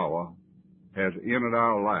unsuspected power has entered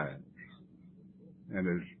our lives.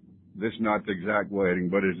 And this is not the exact wording,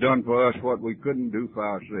 but it's done for us what we couldn't do for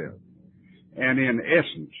ourselves. And in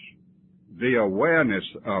essence, the awareness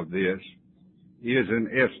of this is in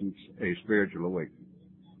essence a spiritual awakening.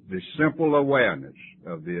 The simple awareness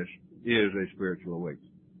of this is a spiritual awakening.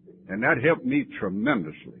 And that helped me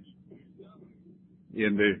tremendously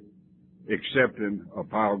in the accepting a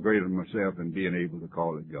power greater than myself and being able to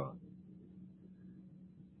call it God.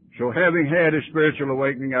 So having had a spiritual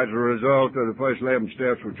awakening as a result of the first 11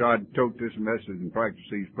 steps, we tried to tote this message and practice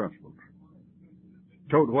these principles.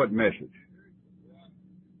 Tote what message?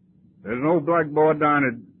 There's an old black boy down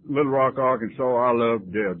at Little Rock, Arkansas, I love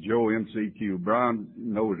Joe M.C.Q. Brown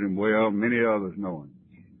knows him well. Many others know him.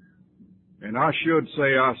 And I should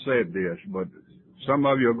say I said this, but some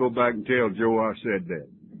of you will go back and tell Joe I said that.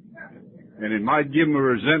 And it might give him a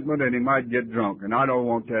resentment and he might get drunk. And I don't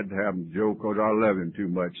want that to happen to Joe because I love him too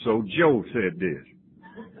much. So Joe said this.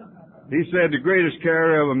 He said the greatest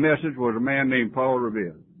carrier of a message was a man named Paul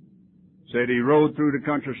Revere. Said he rode through the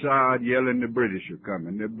countryside yelling, the British are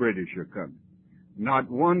coming, the British are coming. Not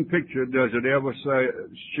one picture does it ever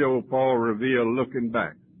show Paul Revere looking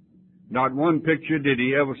back. Not one picture did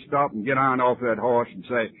he ever stop and get on off that horse and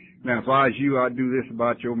say, now if I was you, I'd do this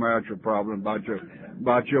about your marital problem,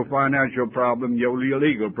 about your financial problem, your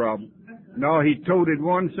legal problem. No, he toted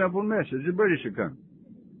one simple message, the British are coming.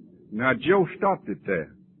 Now Joe stopped it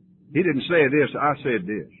there. He didn't say this, I said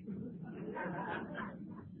this.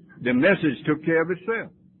 The message took care of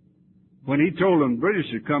itself. When he told them British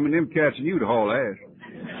are coming, them cats knew to haul ass.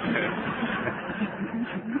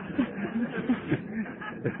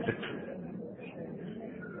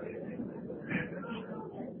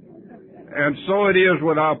 And so it is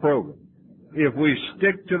with our program. If we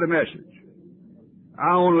stick to the message,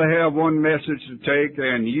 I only have one message to take,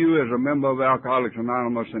 and you as a member of Alcoholics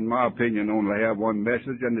Anonymous, in my opinion, only have one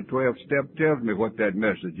message, and the 12th step tells me what that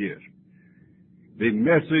message is. The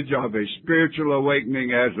message of a spiritual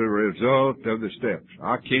awakening as a result of the steps.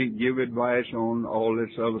 I can't give advice on all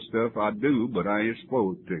this other stuff. I do, but I ain't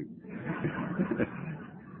supposed to.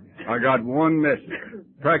 I got one message.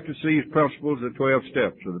 Practice these principles, the 12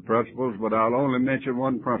 steps of the principles, but I'll only mention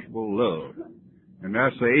one principle, love. And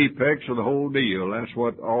that's the apex of the whole deal. That's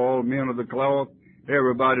what all men of the cloth,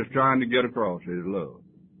 everybody's trying to get across is love.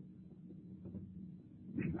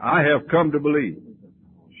 I have come to believe,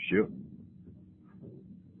 sure,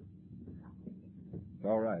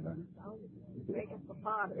 right.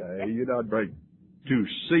 You're not breaking. To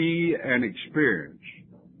see and experience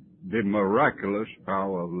the miraculous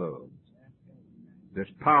power of love.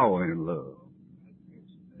 There's power in love.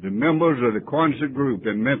 The members of the Quonset group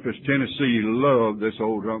in Memphis, Tennessee love this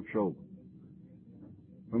old drunk soul.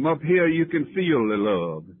 From up here, you can feel the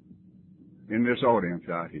love in this audience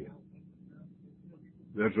out here.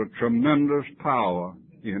 There's a tremendous power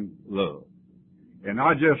in love. And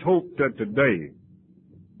I just hope that today,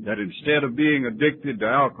 that instead of being addicted to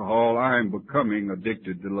alcohol, I am becoming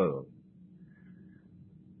addicted to love.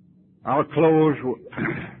 I'll close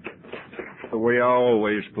the way I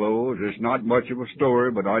always close. It's not much of a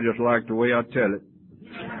story, but I just like the way I tell it.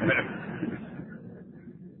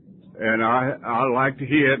 And I like to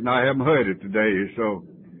hear it, and I haven't heard it today. So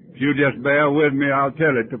if you just bear with me, I'll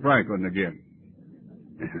tell it to Franklin again.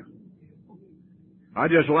 I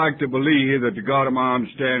just like to believe that the God of my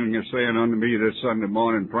understanding is saying unto me this Sunday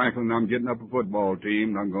morning, Franklin, I'm getting up a football team,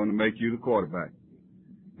 and I'm going to make you the quarterback.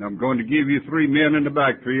 And I'm going to give you 3 men in the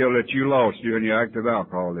backfield that you lost during your active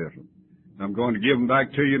alcoholism. And I'm going to give them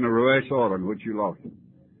back to you in the reverse order in which you lost them.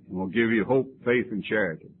 I'm going to give you hope, faith, and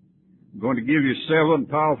charity. I'm going to give you 7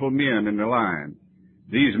 powerful men in the line.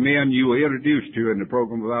 These men you were introduced to in the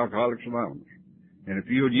program of Alcoholics Anonymous. And if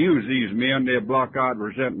you would use these men, they'll block out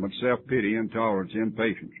resentment, self-pity, intolerance,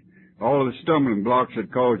 impatience. All of the stumbling blocks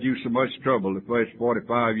that caused you so much trouble the first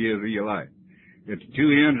 45 years of your life. At the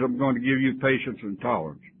 2 ends, I'm going to give you patience and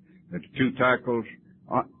tolerance. At the 2 tackles,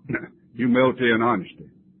 humility and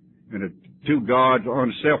honesty. And at the 2 guards,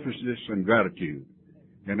 unselfishness and gratitude.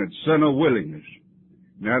 And at the center, willingness.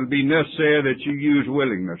 Now, it'll be necessary that you use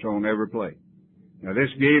willingness on every play. Now,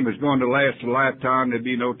 this game is going to last a lifetime. There'll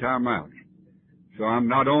be no timeouts. So I'm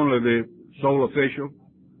not only the sole official,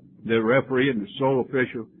 the referee and the sole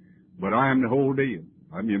official, but I am the whole deal.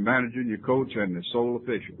 I'm your manager and your coach and the sole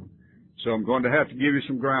official. So I'm going to have to give you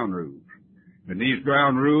some ground rules. And these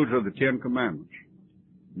ground rules are the 10 Commandments.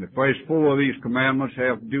 And the first 4 of these commandments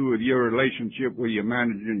have to do with your relationship with your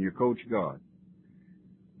manager and your coach, God.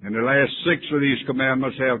 And the last 6 of these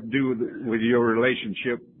commandments have to do with your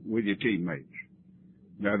relationship with your teammates.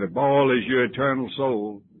 Now, the ball is your eternal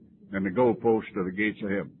soul, and the goalposts are the gates of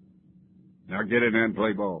heaven. Now get in there and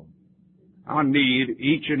play ball. I need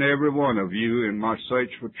each and every one of you in my search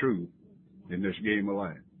for truth in this game of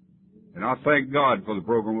life. And I thank God for the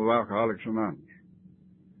program of Alcoholics Anonymous.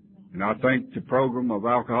 And I thank the program of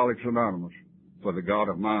Alcoholics Anonymous for the God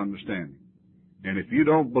of my understanding. And if you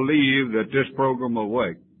don't believe that this program will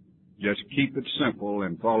work, just keep it simple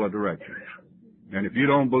and follow directions. And if you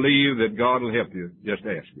don't believe that God will help you, just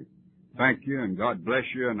ask Him. Thank you, and God bless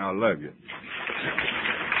you, and I love you.